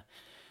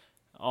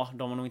 Ja,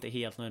 de var nog inte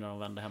helt nöjda när de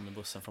vände hem i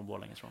bussen från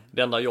Borlänge, tror jag.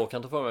 Det enda jag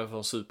kan ta för mig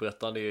från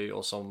Superettan, det är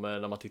jag som,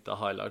 när man tittar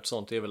highlights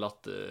sånt, det är väl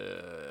att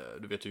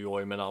du vet ju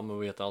jag är med namn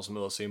och vet han som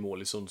Öse i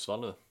mål i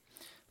Sundsvall nu.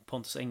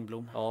 Pontus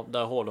Engblom. Ja,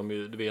 där har de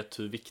ju, du vet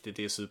hur viktigt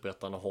det är i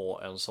Superettan att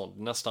ha en sån.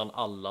 Nästan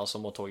alla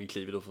som har tagit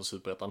klivet upp från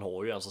Superettan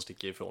har ju en som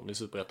sticker ifrån i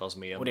Superettan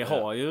som är. Och det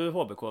har ju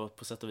HBK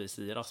på sätt och vis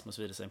i Rasmus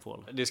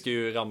Wiedesheim-Paul. Det ska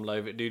ju ramla, det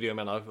är ju det jag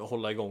menar,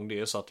 hålla igång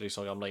det så att det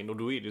liksom ramlar in. Och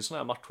då är det ju såna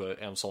här matcher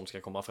en sån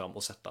ska komma fram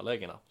och sätta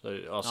lägena.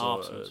 Alltså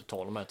ja,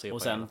 ta de här 3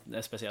 och sen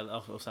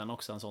speciellt, och sen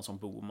också en sån som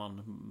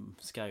Boman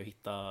ska ju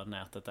hitta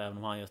nätet, även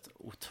om han gör ett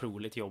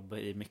otroligt jobb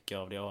i mycket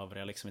av det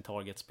övriga, liksom i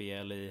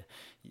targetspel, i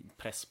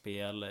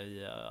pressspel,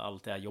 i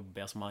allt det här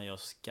jobbiga som han gör,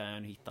 ska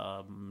han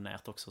hitta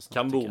nät också snart.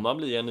 Kan Boman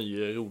bli en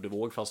ny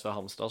Rodevåg fast för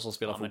Halmstad som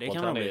spelar fotboll?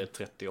 Han är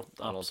 38.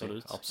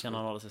 Absolut. Kan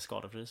han hålla sig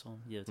skadefri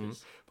så,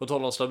 givetvis. På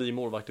tal om stabil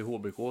målvakt i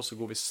HBK så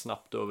går vi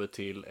snabbt över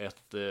till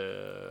ett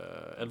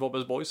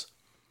Varbergs Boys.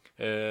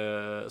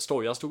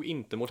 Stojan stod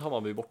inte mot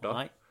Hammarby borta.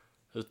 Nej.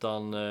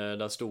 Utan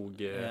där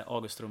stod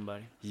August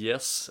Strömberg.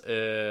 Yes,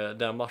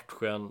 den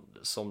matchen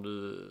som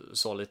du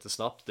sa lite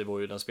snabbt, det var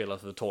ju den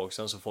spelade för ett tag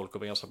sedan så folk har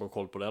ganska bra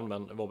koll på den,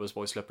 men Varbergs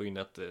Boys släpper in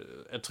ett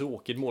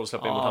tråkigt mål,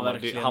 släpper in mot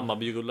Hammarby.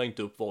 Hammarby rullar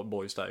inte upp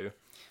Boys där ju.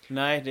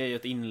 Nej, det är ju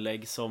ett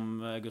inlägg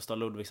som Gustav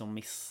Ludvigsson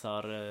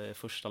missar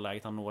första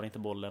läget. Han når inte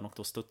bollen och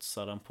då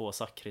studsar den på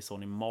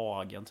Zachrisson i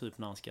magen typ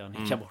när han ska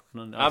nicka bort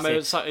den. Ja,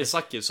 men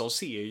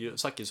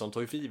Zachrisson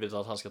tar ju för givet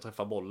att han ska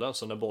träffa bollen,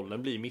 så när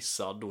bollen blir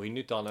missad då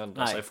hinner inte han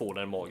ändra sig få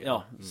den i magen.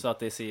 Ja, så att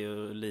det ser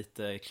ju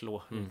lite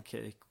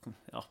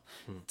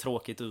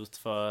tråkigt ut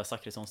för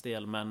Zachrissons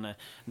del, men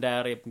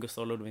där är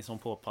Gustav Ludvigsson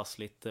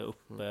påpassligt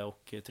uppe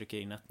och trycker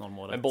in 1-0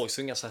 målet. Men Boys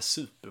har inga så här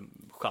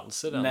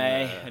superchanser den.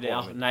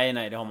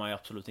 Nej, det har man ju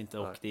absolut inte.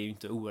 Och det är ju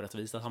inte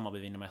orättvist att Hammarby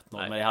vinner med 1-0.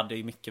 Nej. Men det hade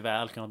ju mycket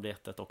väl kunnat bli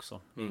 1-1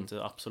 också. Det är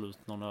inte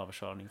absolut någon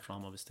överkörning från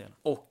Hammarbys del.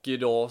 Och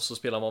idag så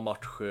spelar man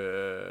match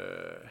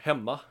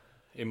hemma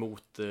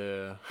emot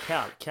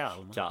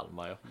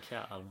Kalmar.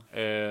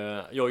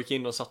 Jag gick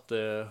in och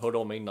hörde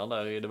om mig innan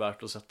där. Är det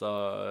värt att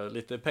sätta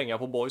lite pengar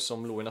på Boys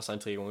som låg nästan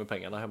 3 gånger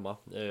pengarna hemma.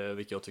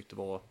 Vilket jag tyckte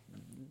var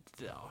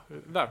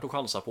värt att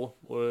chansa på.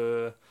 Och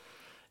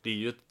det är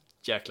ju ett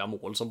jäkla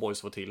mål som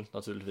Boys får till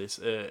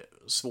naturligtvis.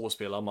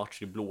 Svårspelad match,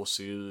 det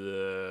blåser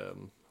ju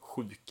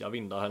sjuka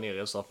vindar här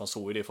nere, så att man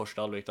såg ju det i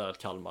första halvlek där att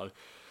Kalmar,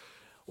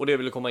 och det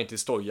ville komma in till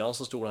Stojan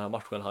så stod den här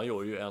matchen, han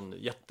gör ju en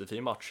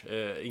jättefin match,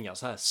 inga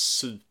så här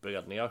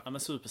superräddningar. Ja, men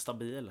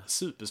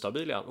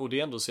superstabil igen. Och det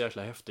är ändå så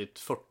jäkla häftigt.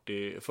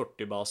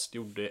 40 bast,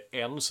 gjorde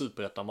en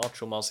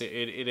superrätta-match, och man ser,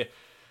 är det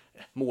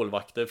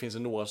målvakter, finns det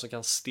några som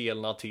kan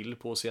stelna till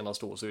på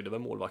senaste år så är det väl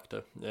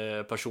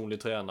målvakter.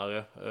 Personlig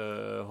tränare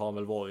har han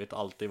väl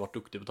alltid varit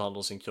duktig på att ta hand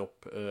om sin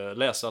kropp.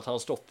 Läser att han har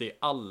stått i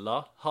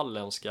alla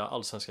halländska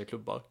allsvenska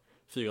klubbar,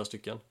 4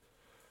 stycken.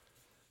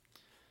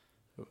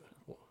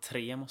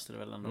 3 måste det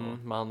väl ändå vara.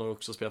 Men han har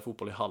också spelat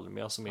fotboll i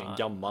Halmia som är en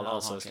gammal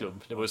allsvensk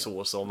klubb. Det var ju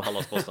så som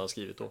Hallandsposten har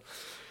skrivit då.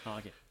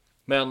 Okay.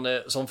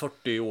 Men som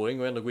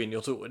 40-åring och ändå gå in,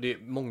 jag tror det är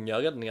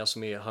många räddningar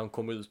som han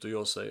kommer ut och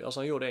gör sig, alltså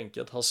han gör det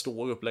enkelt, han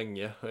står upp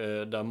länge,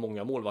 där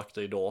många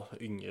målvakter idag,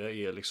 yngre,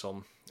 är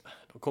liksom,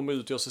 De kommer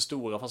ut och gör sig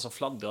stora fast han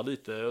fladdrar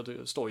lite.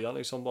 Stojan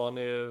liksom bara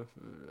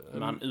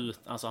Men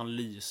han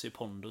lyser ju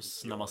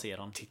pondus när man ser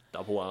han.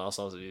 Titta på honom,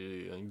 alltså, det är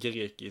ju en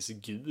grekisk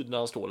gud när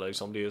han står där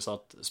liksom. Det är ju så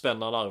att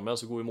spänner han armen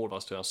så går ju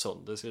målvaktströjan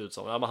sönder, ser ut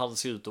som. Ja, men han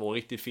ser ut att vara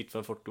riktigt fit för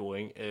en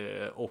 40-åring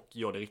och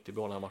gör det riktigt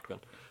bra den här matchen.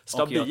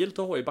 Stabilt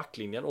att ha i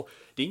backlinjen, och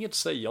det är inget att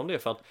säga om det,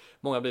 för att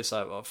många blir så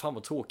här, fan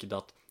vad tråkigt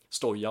att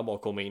Stojan bara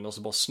kommer in och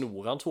så bara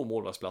snor han 2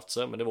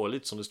 målvaktsplatser. Men det var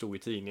lite som det stod i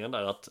tidningen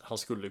där, att han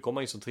skulle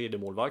komma in som 3:e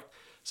målvakt.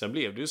 Sen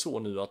blev det ju så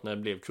nu att när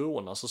det blev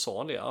corona så sa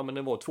han det. Ja, men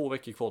det var 2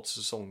 veckor kvar till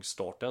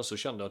säsongstarten, så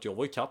kände jag att jag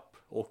var i kapp.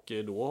 Och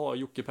då har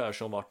Jocke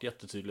Persson varit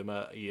jättetydlig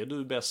med, är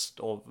du bäst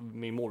av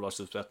min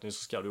målvaktsuppsättning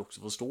så ska du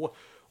också få stå.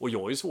 Och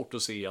jag är ju svårt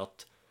att se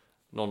att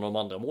någon av de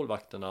andra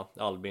målvakterna,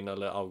 Albin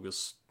eller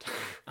August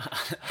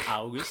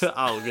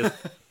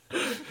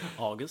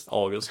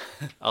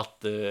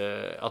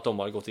att de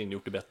har gått in och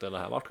gjort det bättre än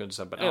den här matchen till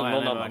exempel. Eller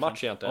någon annan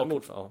match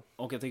egentligen.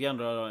 Och jag tycker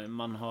ändå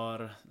man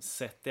har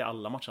sett i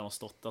alla matcher han har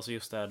stått, alltså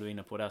just det här du är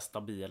inne på, det här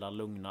stabila,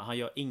 lugna. Han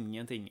gör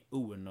ingenting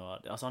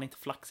onödigt. Alltså han är inte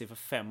flaxig för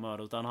 5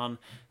 öre, utan han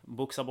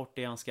boxar bort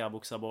det han ska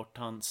boxa bort.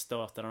 Han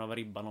stöter den över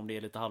ribban om det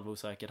är lite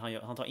halvosäkert.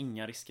 Han tar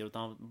inga risker,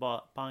 utan han bara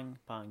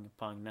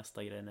pang,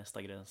 nästa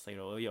grej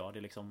och gör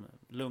det liksom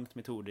lugnt,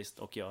 metodiskt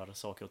och gör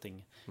saker och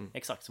ting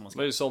exakt som man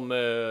ska. Det är som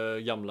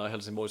gamla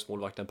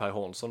Helsingborgsmålvakten Per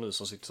Hansson nu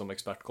som sitter som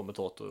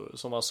expertkommentator,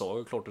 som han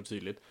sa klart och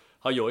tydligt.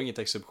 Han gör inget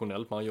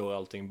exceptionellt, man gör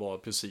allting bara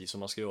precis som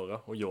man ska göra.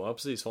 Och gör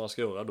precis vad man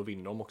ska göra, då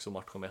vinner de också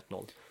matchen med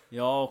 1-0.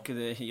 Ja, och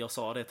jag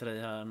sa det till dig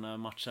här när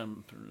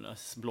matchen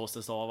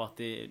blåstes av, att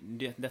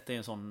detta är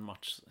en sån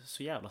match,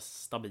 så jävla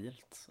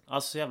stabilt.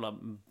 Alltså så jävla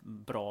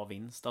bra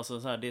vinst.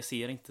 Alltså så här, det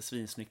ser inte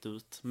svinsnyggt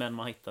ut, men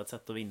man hittar ett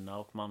sätt att vinna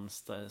och man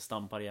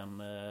stampar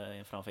igen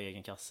framför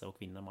egen kasse och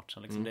vinner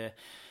matchen. Liksom.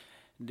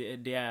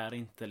 Det är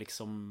inte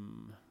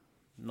liksom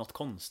något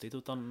konstigt,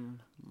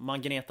 utan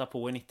man gnetar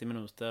på i 90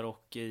 minuter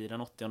och i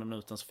den 80:e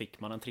minuten så fick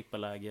man en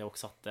trippelläge och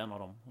satte en av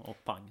dem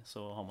och pang,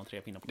 så har man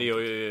 3 pinnar på. Det gör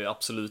ju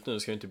absolut, nu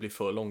ska jag inte bli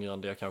för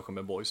långrandiga kanske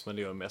med boys, men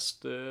det gör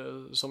mest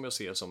som jag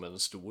ser som en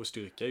stor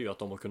styrka är ju att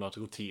de har kunnat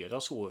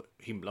rotera så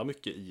himla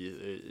mycket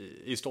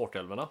i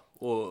startelverna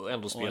och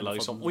ändå spela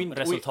liksom, och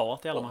inte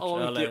resultat i alla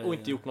matcher och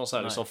inte gjort någon så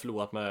här liksom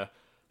förlorat med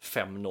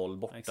 5-0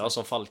 borta. Exakt.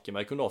 Som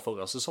Falkenberg kunde ha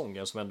förra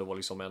säsongen, som ändå var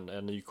liksom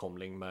en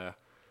nykomling med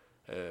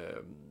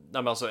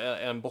nej men alltså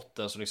en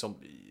botten som liksom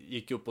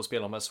gick upp och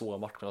spelade de här svåra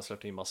matcherna,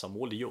 släppte in massa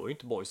mål. Det gör ju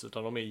inte boys,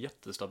 utan de är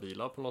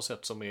jättestabila på något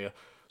sätt som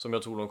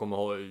jag tror de kommer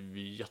ha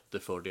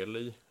jättefördel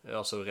i,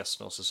 alltså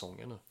resten av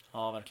säsongen nu.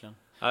 Ja, verkligen.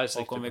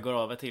 Och om vi går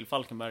över till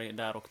Falkenberg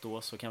där och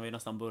då, så kan vi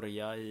nästan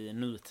börja i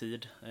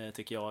nutid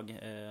tycker jag,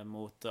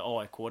 mot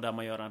AIK, där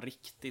man gör en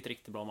riktigt,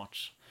 riktigt bra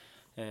match.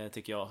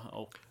 Tycker jag.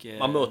 Och,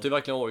 man möter ju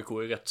verkligen AIK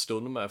i rätt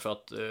stund med, för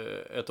att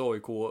ett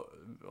AIK,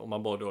 om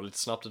man bara drar lite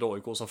snabbt, ett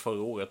AIK som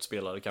förra året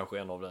spelade kanske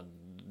en av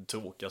den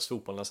tråkigaste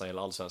fotbollen nästan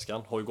hela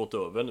allsvenskan, har ju gått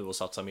över nu och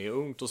satsat mer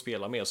ungt och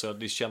spelar mer, så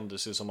det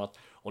kändes ju som att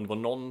om det var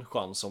någon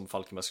chans som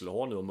Falkenberg skulle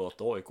ha nu att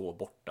möta AIK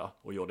borta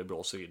och gör det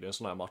bra, så är det en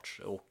sån här match,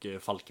 och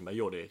Falkenberg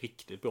gör det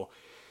riktigt bra.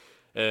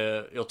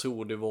 Jag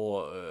tror det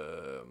var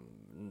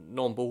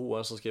någon på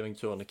HN som skrev en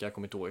krönika, jag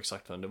kommer inte ihåg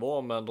exakt vem det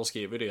var, men de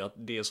skrev ju det att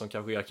det som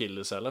kanske är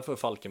akilleshälen för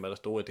Falkenberg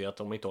detta året är att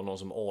de inte har någon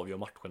som avgör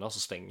matcherna, så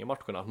stänger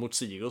matcherna. Mot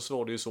Sirius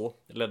var det ju så,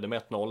 ledde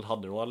med 1-0,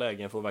 hade några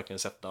lägen för att verkligen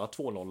sätta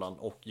 2-0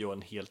 och gör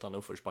en helt annan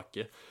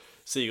uppförsbacke.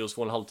 Sirius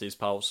får en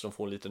halvtidspaus, de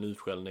får en liten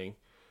utskällning,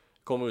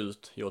 kommer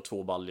ut, gör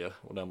 2 baljer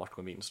och den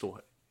matchen vinns då.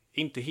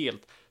 Inte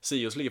helt.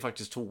 Sirius ligger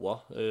faktiskt 2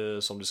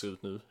 som det ser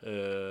ut nu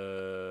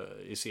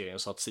i serien,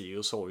 så att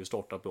Sirius har ju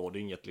startat bra. Det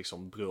är inget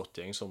liksom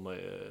brötgäng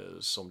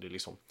som det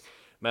liksom.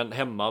 Men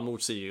hemma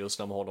mot Sirius,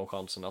 när man har de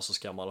chanserna, så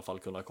ska man i alla fall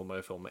kunna komma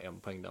ifrån med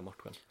 1 poäng den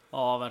matchen.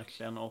 Ja,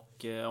 verkligen.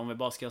 Och om vi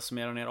bara ska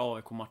summera ner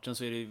AIK-matchen,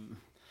 så är det ju,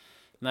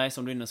 nej,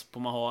 som du är inne på,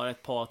 man har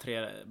ett par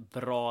 3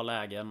 bra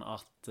lägen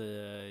att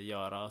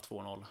göra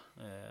 2-0.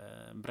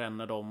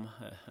 Bränner dem,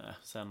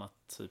 sen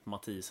att typ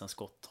Mathisens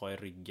skott har i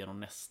ryggen och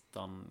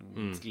nästan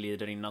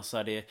glider in.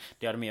 Alltså det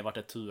hade mer varit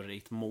ett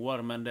turrikt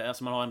mål, men det,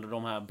 alltså man har ändå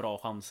de här bra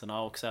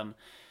chanserna. Och sen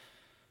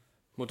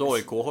mot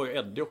AIK har ju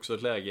Eddie också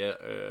ett läge.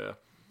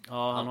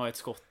 Ja, han har ett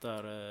skott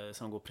där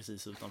som går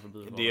precis utanför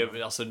buren. Det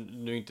är, alltså,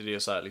 nu är inte det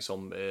så här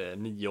liksom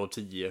 9 av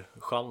 10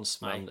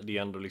 chans, men det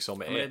är ändå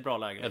liksom ett bra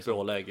läge. Ett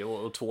bra läge,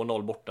 och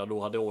 2-0 borta,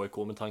 då hade AIK,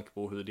 med tanke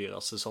på hur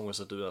deras säsong har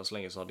sett ut än så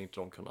länge, så hade inte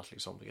de kunnat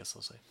liksom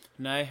resa sig.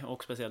 Nej,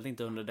 och speciellt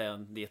inte under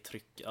det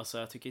tryck. Alltså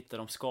jag tycker inte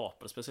de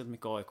skapade speciellt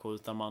mycket AIK,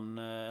 utan man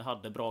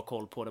hade bra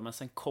koll på det, men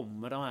sen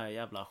kommer de här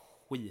jävla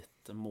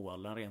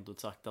skitmålen rent ut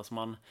sagt.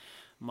 Alltså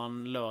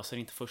man löser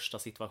inte första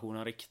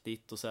situationen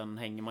riktigt, och sen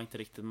hänger man inte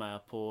riktigt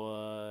med på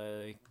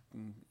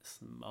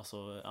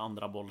alltså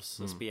andra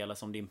bollsspelet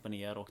som dimper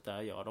ner, och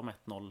där gör de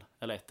 1-0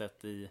 eller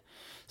 1-1 i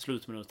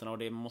slutminuterna, och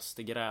det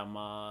måste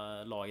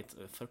gräma laget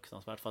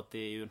fruktansvärt, för att det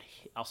är ju en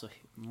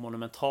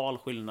monumental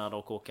skillnad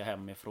att åka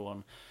hem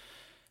ifrån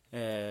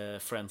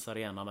Friends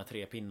Arena med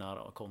 3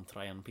 pinnar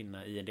kontra 1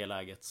 pinne i det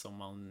läget som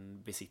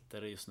man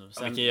besitter just nu.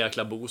 Sen, vilken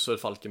jäkla boost för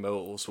Falkenberg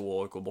och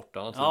slå AIK borta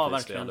naturligtvis. Ja,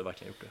 verkligen. Det hade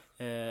verkligen gjort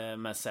det.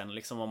 Men sen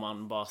liksom om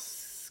man bara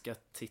ska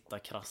titta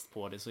krasst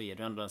på det så är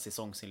det ändå en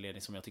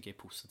säsongsinledning som jag tycker är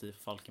positiv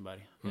för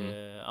Falkenberg.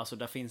 Alltså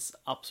där finns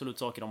absolut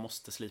saker de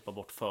måste slipa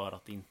bort för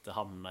att inte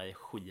hamna i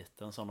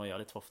skiten som de gör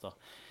lite för ofta.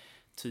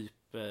 Typ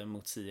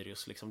mot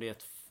Sirius liksom. Det är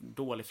ett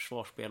dåligt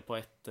försvarsspel på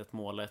 1-1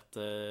 målet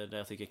där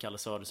jag tycker Kalle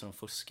Söderström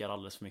fuskar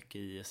alldeles för mycket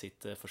i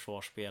sitt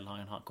försvarsspel.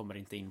 Han kommer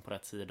inte in på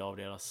rätt sida av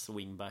deras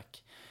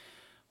wingback.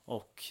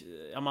 Och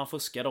ja, man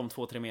fuskar de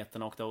 2-3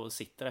 meterna och då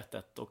sitter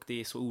 1-1 och det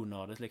är så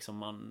onödigt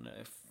liksom.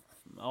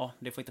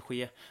 Det får inte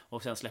ske.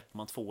 Och sen släpper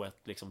man 2-1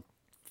 liksom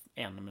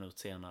 1 minut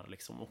senare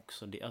liksom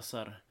också. Det är så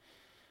här,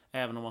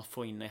 även om man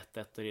får in 1-1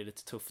 och det är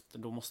lite tufft,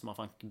 då måste man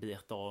fan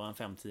beta av en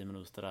 5-10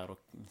 minuter där och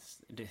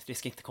det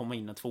ska inte komma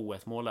in en 2-1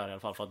 mål där i alla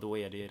fall, för att då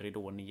är det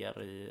ridå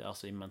ner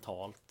i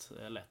mentalt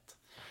lätt.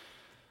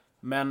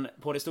 Men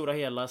på det stora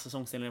hela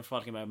säsongsinledningen för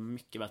Falkenberg är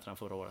mycket bättre än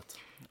förra året.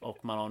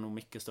 Och man har nog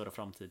mycket större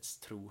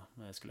framtidstro,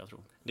 skulle jag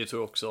tro. Det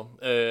tror jag också.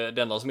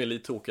 Det enda som är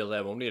lite tråkigt,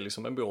 även om det är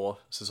liksom en bra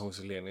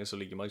säsongsinledning, så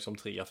ligger man liksom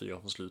 3-4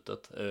 från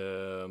slutet.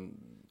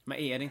 Men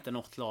är det inte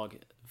något lag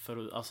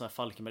för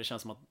Falkenberg? Det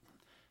känns som att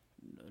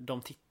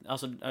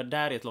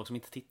där är ett lag som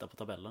inte tittar på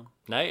tabellen.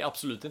 Nej,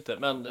 absolut inte.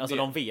 Men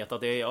de vet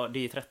att det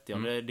är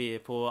 30, det är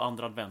på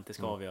andra advent det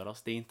ska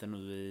avgöras. Det är inte nu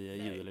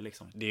i juli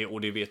liksom.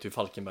 Det vet ju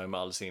Falkenberg med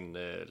all sin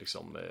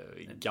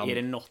är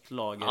det något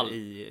lag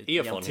i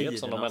erfarenhet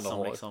som de ändå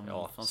har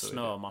liksom, från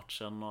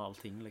snömatchen och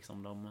allting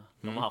liksom, de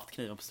har haft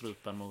kniven på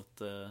strupen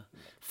mot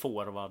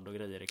forward och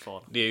grejer i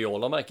kvar. Det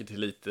jag la märke till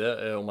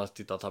lite om man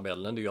tittar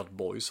tabellen, det är ju att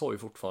Boys har ju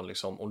fortfarande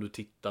liksom, om du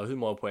tittar hur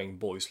många poäng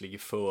Boys ligger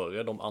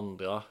före de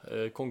andra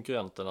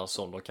konkurrenterna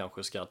som de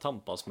kanske ska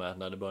tampas med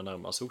när det börjar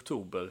närma sig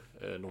oktober,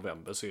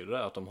 november, så är det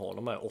där att de har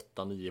de här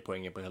 8-9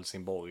 poängen på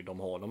Helsingborg, de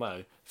har de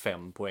här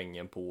 5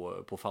 poängen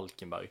på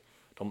Falkenberg.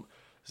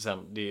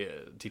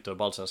 Tittar du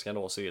på Allsvenskan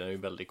då, så är den ju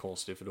väldigt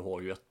konstig, för du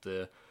har ju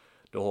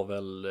du har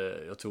väl,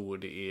 jag tror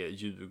det är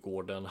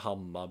Djurgården,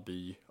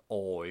 Hammarby,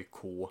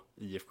 AIK,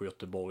 IFK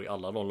Göteborg,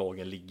 alla de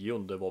lagen ligger ju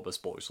under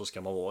Varbergsborg. Så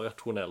ska man vara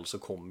rationell så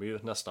kommer ju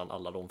nästan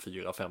alla de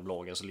 4-5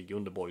 lagen som ligger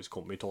under Boys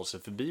kommer ju ta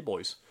sig förbi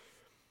Boys.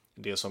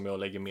 Det som jag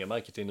lägger mer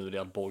märke till nu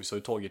är att Boys har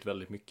ju tagit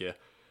väldigt mycket,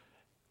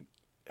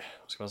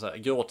 ska man säga,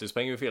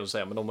 gratispoäng är ju fel att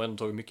säga, men de har ändå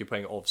tagit mycket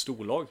poäng av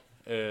storlag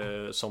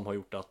som har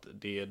gjort att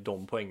det är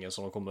de poängen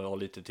som de kommer att ha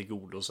lite till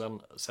godo.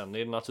 Sen är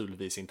det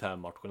naturligtvis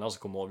internmatcherna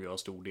som kommer att avgöra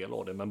stor del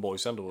av det, men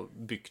Boys har ändå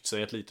byggt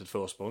sig ett litet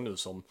försprång nu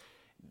som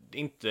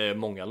inte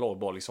många lag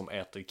bara liksom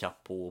äter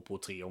kapp på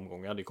 3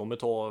 omgångar. Det kommer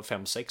ta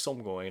 5-6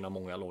 omgångar innan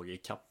många lag är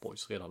kapp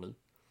Boys redan nu.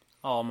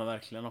 Ja, men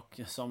verkligen, och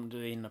som du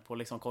är inne på,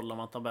 liksom, kollar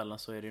man tabellen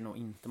så är det nog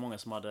inte många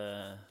som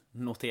hade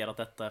noterat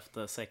detta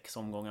efter 6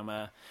 omgångar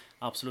med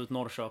absolut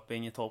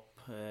Norrköping i topp,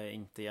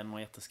 inte igen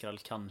någon jätteskräll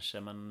kanske,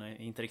 men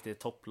inte riktigt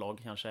topplag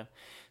kanske.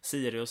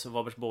 Sirius,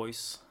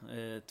 Varbergsboys,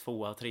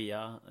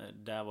 2-3,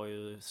 där var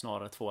ju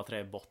snarare 2-3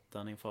 i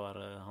botten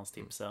inför hans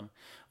tipsen.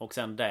 Och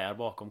sen där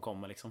bakom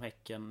kommer liksom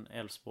Häcken,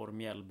 Elfsborg,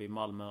 Mjällby,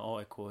 Malmö,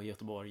 AIK,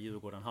 Göteborg,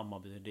 Djurgården,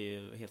 Hammarby. Det är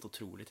ju helt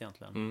otroligt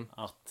egentligen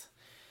att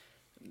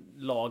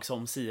lag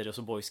som Sirius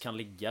och Boys kan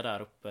ligga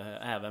där uppe,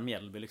 även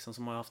Mjällby liksom,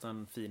 som har haft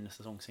en fin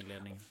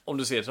säsongsinledning. Om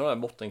du ser till de här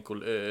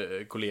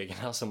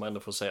bottenkollegorna som man ändå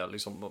får säga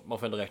liksom, man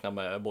får ändå räkna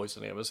med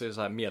Boysen även, så är det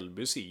så här,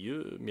 Mjällby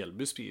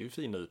ser ju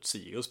fina ut,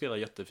 Sirius spelar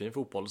jättefin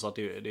fotboll, så att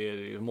det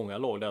är många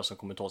lag där som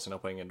kommer ta sina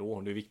poäng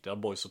ändå. Det är viktigt att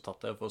Boys har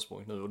tagit det här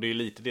försprånget nu, och det är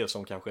lite det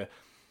som kanske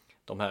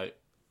de här,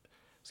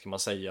 ska man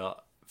säga,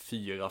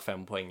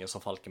 4-5 poängen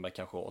som Falkenberg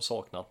kanske har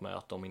saknat, med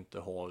att de inte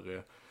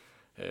har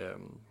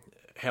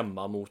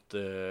hemma mot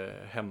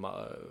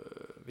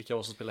vilka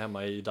var som spelade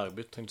hemma i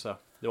derbyt, tänkte jag säga.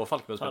 Det var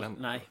Falkenberg spelade hemma.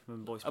 Nej,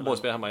 men Boys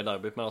spelade hemma i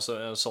derbyt, men alltså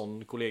en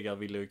sån kollega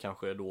ville ju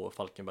kanske då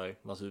Falkenberg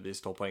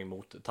naturligtvis ta poäng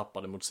mot,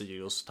 tappade mot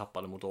Sirius,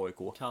 tappade mot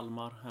AIK.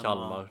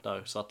 Kalmar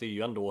där, så att det är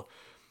ju ändå,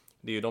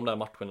 det är ju de där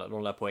matcherna,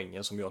 de där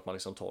poängen som gör att man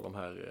liksom tar de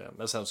här,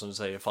 men sen som du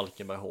säger,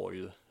 Falkenberg har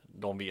ju,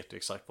 de vet ju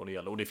exakt vad det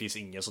gäller, och det finns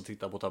ingen som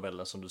tittar på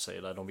tabellen som du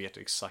säger där, de vet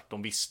ju exakt,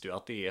 de visste ju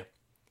att det är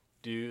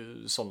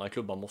ju sådana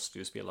klubbar måste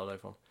ju spela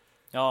därifrån.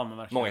 Ja, men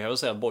verkligen. Många kan väl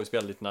säga att Boys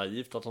spelar lite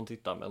naivt att de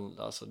tittar, men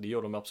alltså, det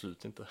gör de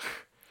absolut inte.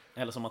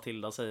 Eller som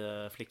Matilda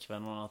säger,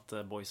 flickvännen, att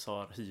Boys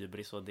har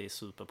hybris och det är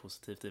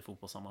superpositivt i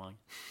fotbollssammanhang.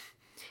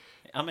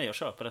 Ja, men jag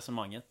köper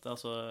resonemanget.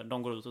 Alltså,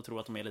 de går ut och tror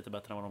att de är lite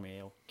bättre än vad de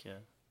är, och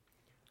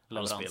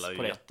de spelar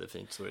ju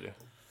jättefint, så är det.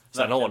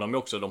 Sen har de ju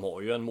också, de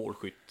har ju en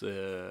målskytt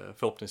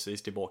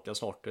förhoppningsvis tillbaka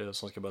snart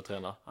som ska börja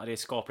träna. Ja, det är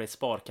skapligt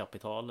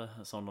sparkapital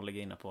som de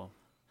ligger inne på.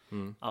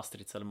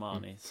 Astrid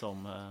Selmani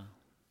som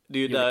det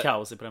är ju gjorde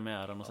kaos i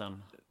premiären, och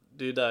sen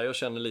det är ju där jag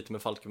känner lite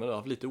med Falkenberg. Jag har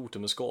haft lite otur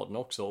med skadorna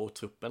också, och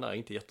truppen är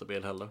inte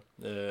jättebred heller.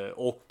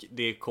 Och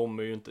det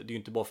kommer ju inte, det är ju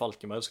inte bara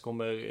Falkenberg som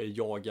kommer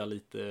jaga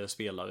lite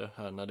spelare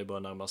här när det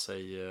börjar närma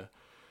sig.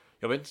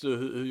 Jag vet inte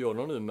hur gör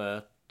de nu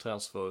med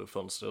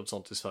transferfönster och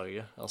sånt i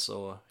Sverige?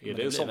 Alltså, det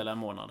blir väl en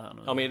månad här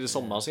nu. Ja, men är det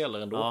sommar som gäller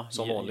ändå, ja,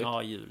 som vanligt?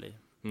 Ja, juli.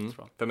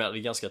 För mig är det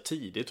ganska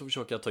tidigt att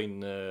försöka ta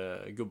in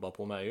gubbar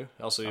på mig ju.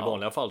 Alltså i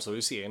vanliga fall så har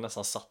ju serien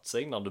nästan satt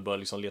sig innan du börjar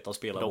liksom leta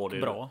spelare. Dock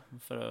bra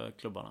för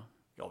klubbarna.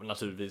 Ja, men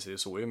naturligtvis är det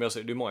så ju. Men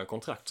det är många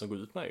kontrakt som går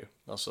ut med ju.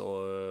 Alltså,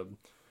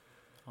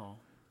 ja,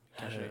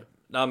 kanske.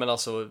 Nej men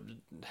alltså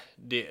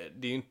det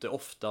är ju inte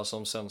ofta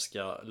som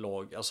svenska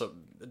lag, alltså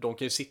de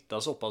kan ju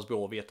sitta så pass bra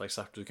och veta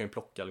exakt, du kan ju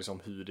plocka liksom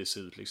hur det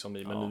ser ut liksom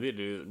i, men nu är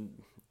det ju,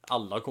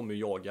 alla kommer ju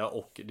jaga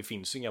och det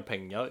finns ju inga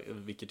pengar,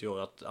 vilket gör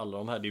att alla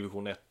de här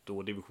division 1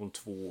 och division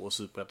 2 och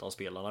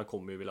superettan-spelarna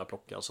kommer ju vilja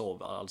plockas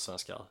av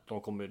allsvenska.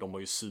 De har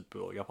ju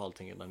superöga på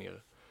allting där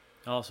nere.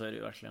 Ja, så är det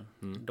ju verkligen.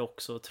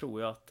 Dock så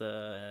tror jag att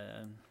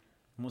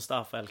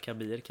Mustafa El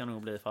Kabir kan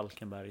nog bli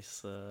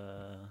Falkenbergs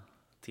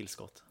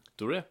tillskott.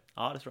 Tror du det?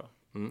 Ja, det tror jag.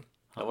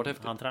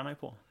 Han tränar ju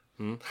på.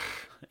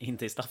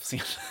 Inte i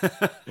Stafsingen.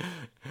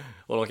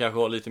 Och de kanske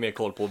har lite mer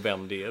koll på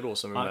vem det är då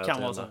som är med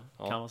kan vara så.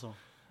 Kan vara så.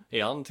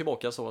 Är han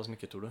tillbaka så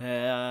mycket, tror du?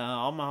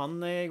 Ja, men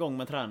han är igång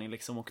med träning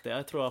liksom, och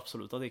det tror jag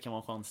absolut att det kan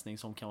vara en chansning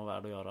som kan vara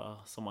värd att göra,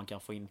 som man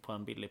kan få in på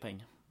en billig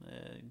peng.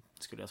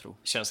 Skulle jag tro.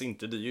 Känns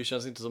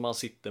inte som han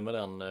sitter med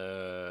den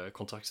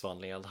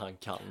kontraktsförhandlingen att han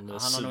kan han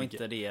har nog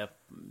inte det.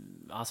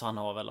 Alltså han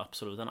har väl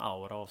absolut en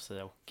aura av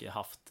sig och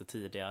haft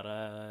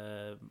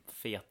tidigare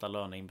feta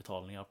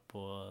löneinbetalningar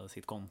på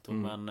sitt konto,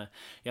 men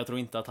jag tror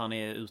inte att han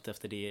är ute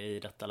efter det i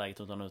detta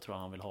läget, utan nu tror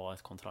jag han vill ha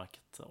ett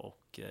kontrakt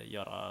och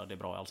göra det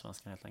bra i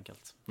Allsvenskan helt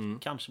enkelt.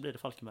 Kanske blir det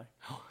Falkenberg.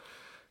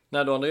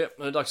 Nej då André,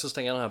 nu är det dags att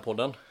stänga den här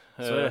podden.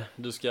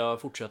 Du ska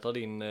fortsätta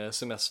din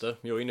semester.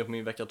 Jag är inne på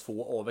min vecka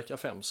 2 av vecka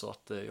 5, så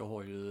att jag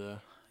har ju...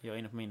 Jag är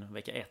inne på min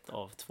vecka 1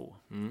 av 2.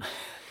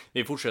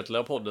 Vi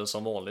fortsätter podden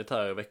som vanligt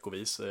här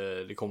veckovis.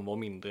 Det kommer vara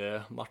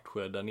mindre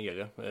matcher där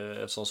nere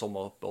eftersom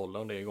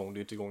sommaruppehållen det är igång. Det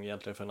är inte igång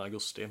egentligen förrän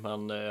augusti,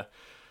 men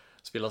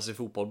spelas i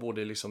fotboll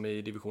både liksom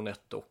i division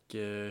 1 och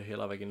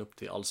hela vägen upp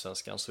till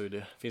allsvenskan, så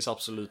det finns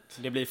absolut...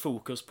 Det blir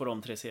fokus på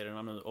de 3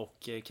 serierna nu,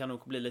 och kan nog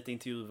bli lite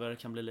intervjuer,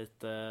 kan bli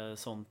lite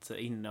sånt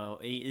inne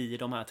i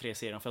de här 3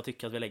 serierna, för jag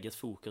tycker att vi lägger ett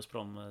fokus på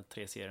de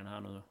 3 serierna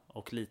här nu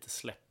och lite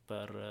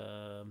släpper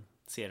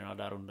serierna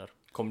där under.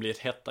 Kommer bli ett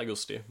hett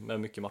augusti med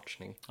mycket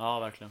matchning. Ja,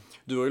 verkligen.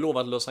 Du har ju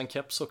lovat lösa en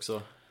keps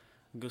också.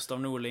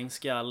 Gustav Norling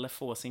ska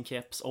få sin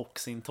keps och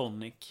sin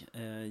tonic,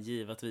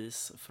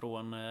 givetvis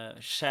från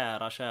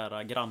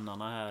kära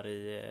grannarna här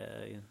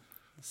i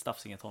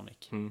Stafsinge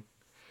Tonic.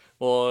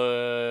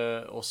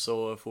 Och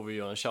så får vi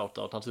göra en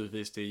shoutout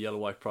naturligtvis till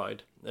Yellow White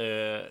Pride.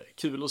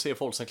 Kul att se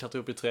folk som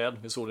klättrar upp i träd.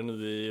 Vi såg det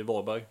nu i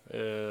Varberg.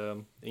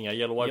 Inga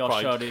Yellow White Pride.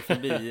 Jag körde ju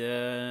förbi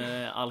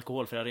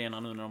alkoholfri arena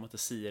nu när de mötte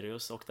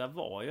Sirius, och där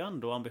var ju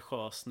ändå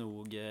ambitiöst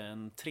nog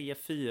en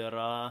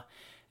 3-4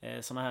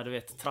 såna här, du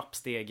vet,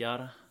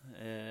 trappstegar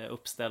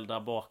uppställda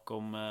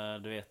bakom,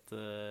 du vet,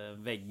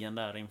 väggen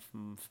där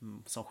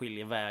som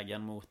skiljer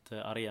vägen mot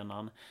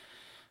arenan.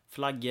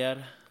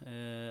 Flaggor,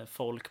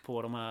 folk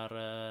på de här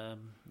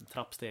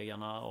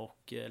trappstegarna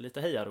och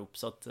lite hejarop,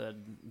 så att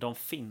de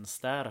finns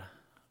där,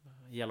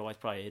 Yellow White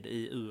Pride,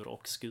 i ur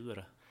och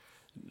skur.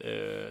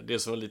 Det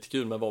som är lite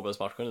kul med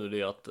Varbergsmatchen nu,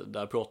 det är att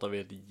där pratar vi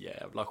ett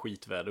jävla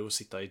skitväder och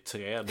sitta i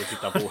träd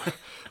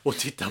och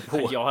titta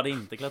på. Jag hade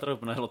inte klättrat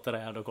upp när jag låter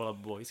träd och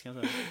kollat på boys, kan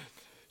jag säga.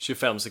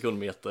 25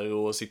 sekundmeter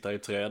och sitta i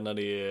träd när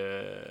det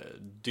är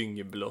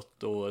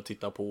dyngblött och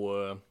titta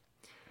på.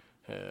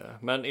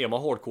 Men är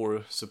man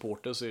hardcore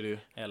supporter så är det ju...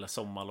 Eller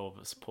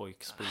sommarlovs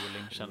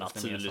pojkspoling, kändes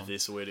det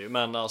naturligtvis så är det ju.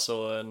 Men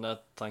alltså, när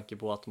tanke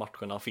på att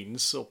matcherna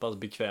finns så pass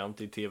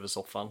bekvämt i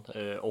tv-soffan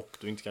och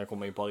du inte kan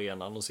komma in på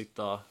arenan och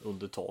sitta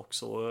under tak,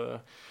 så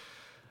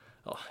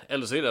ja,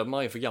 eller så är det att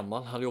man är för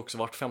gammal. Hade ju också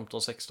varit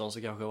 15-16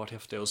 så kanske det varit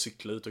häftigare att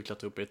cykla ut och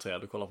klättra upp i ett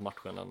träd och kolla på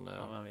matchen än,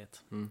 ja, man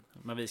vet.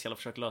 Men vi ska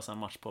försöka lösa en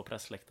match på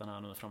pressläktaren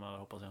här nu framöver,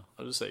 hoppas jag.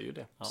 Ja, du säger ju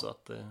det. Ja. Så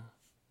att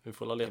vi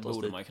får leta oss dit. Det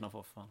borde man ju kunna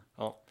få, för fan.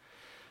 Ja.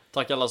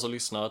 Tack alla som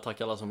lyssnar,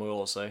 tack alla som hör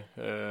av sig.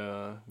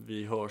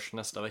 Vi hörs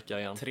nästa vecka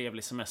igen.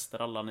 Trevlig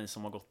semester alla ni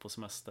som har gått på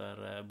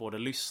semester, både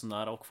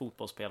lyssnare och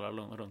fotbollsspelare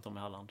runt om i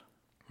Halland.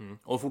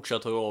 Och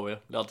fortsätt höra av er,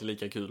 det är alltid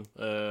lika kul.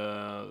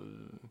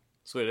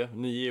 Så är det,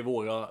 ni är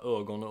våra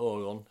ögon och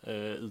öron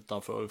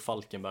utanför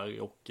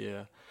Falkenberg och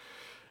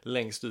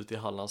längst ut i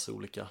Hallands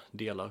olika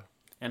delar.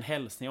 En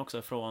hälsning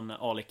också från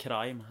Ali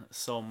Crime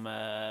som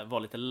var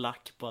lite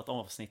lack på att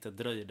avsnittet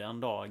dröjde en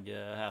dag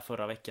här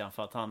förra veckan,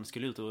 för att han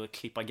skulle ut och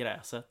klippa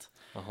gräset.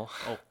 Aha.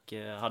 Och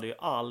hade ju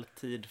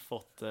alltid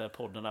fått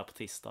podden där på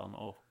tisdagen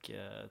och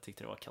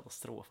tyckte det var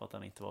katastrof att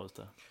den inte var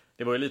ute.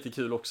 Det var ju lite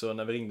kul också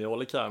när vi ringde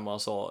Ali Crime och han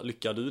sa,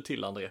 lycka du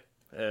till André?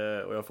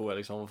 Och jag frågade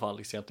liksom, vad fan,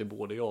 liksom inte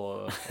både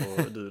jag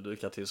och du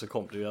lycka till, så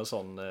kom det ju en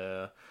sån...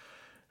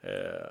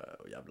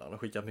 jävlar, han har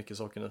skickat mycket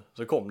saker nu.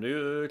 Så kom det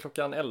ju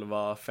klockan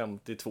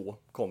 11:52.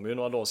 Kom ju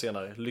några dagar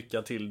senare.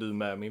 Lycka till du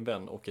med min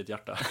vän och ett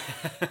hjärta.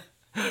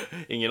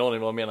 Ingen aning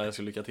vad jag menar jag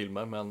ska lycka till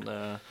med,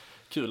 men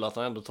kul att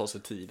han ändå tar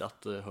sig tid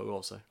att höra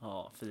av sig.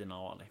 Ja, fina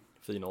Ali.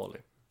 Fina Ali.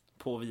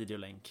 På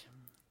videolänk.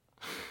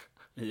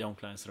 I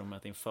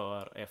omklädningsrummet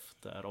inför,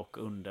 efter och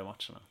under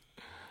matcherna.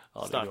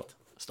 Ja, starkt. Det är bra.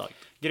 Starkt.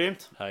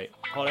 Grymt. Hej.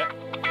 Ha det.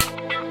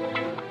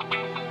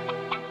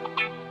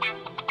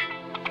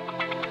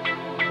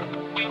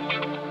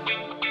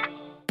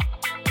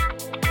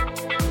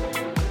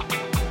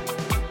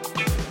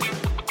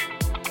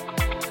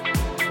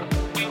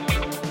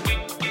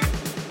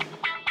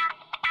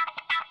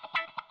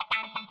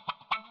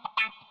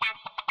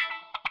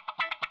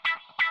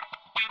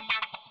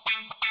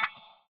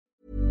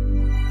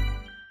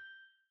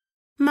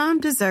 Mom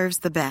deserves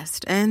the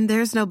best, and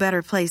there's no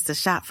better place to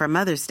shop for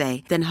Mother's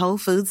Day than Whole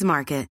Foods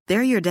Market.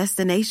 They're your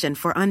destination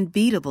for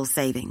unbeatable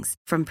savings,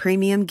 from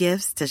premium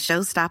gifts to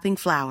show-stopping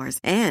flowers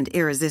and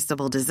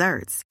irresistible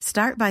desserts.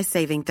 Start by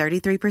saving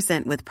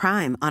 33% with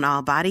Prime on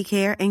all body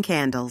care and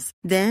candles.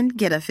 Then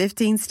get a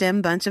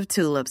 15-stem bunch of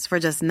tulips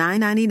for just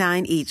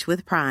 $9.99 each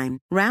with Prime.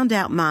 Round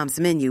out Mom's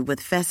menu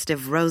with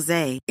festive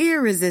rosé,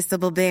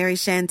 irresistible berry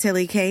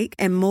chantilly cake,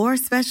 and more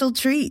special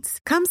treats.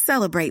 Come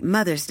celebrate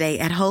Mother's Day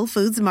at Whole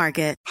Foods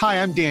Market.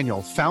 Hi, I'm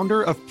Daniel,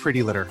 founder of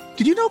Pretty Litter.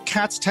 Did you know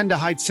cats tend to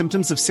hide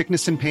symptoms of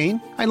sickness and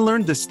pain? I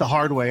learned this the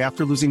hard way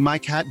after losing my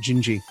cat,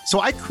 Gingy.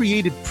 So I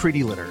created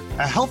Pretty Litter,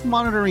 a health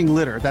monitoring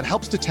litter that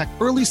helps detect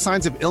early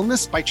signs of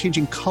illness by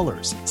changing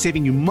colors,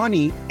 saving you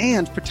money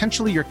and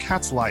potentially your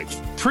cat's life.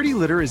 Pretty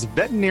Litter is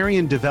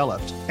veterinarian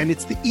developed, and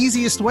it's the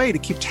easiest way to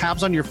keep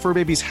tabs on your fur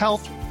baby's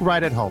health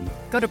right at home.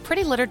 Go to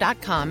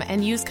prettylitter.com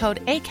and use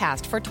code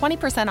ACAST for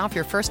 20% off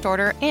your first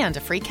order and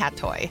a free cat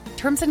toy.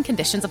 Terms and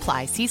conditions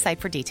apply. See site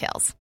for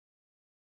details.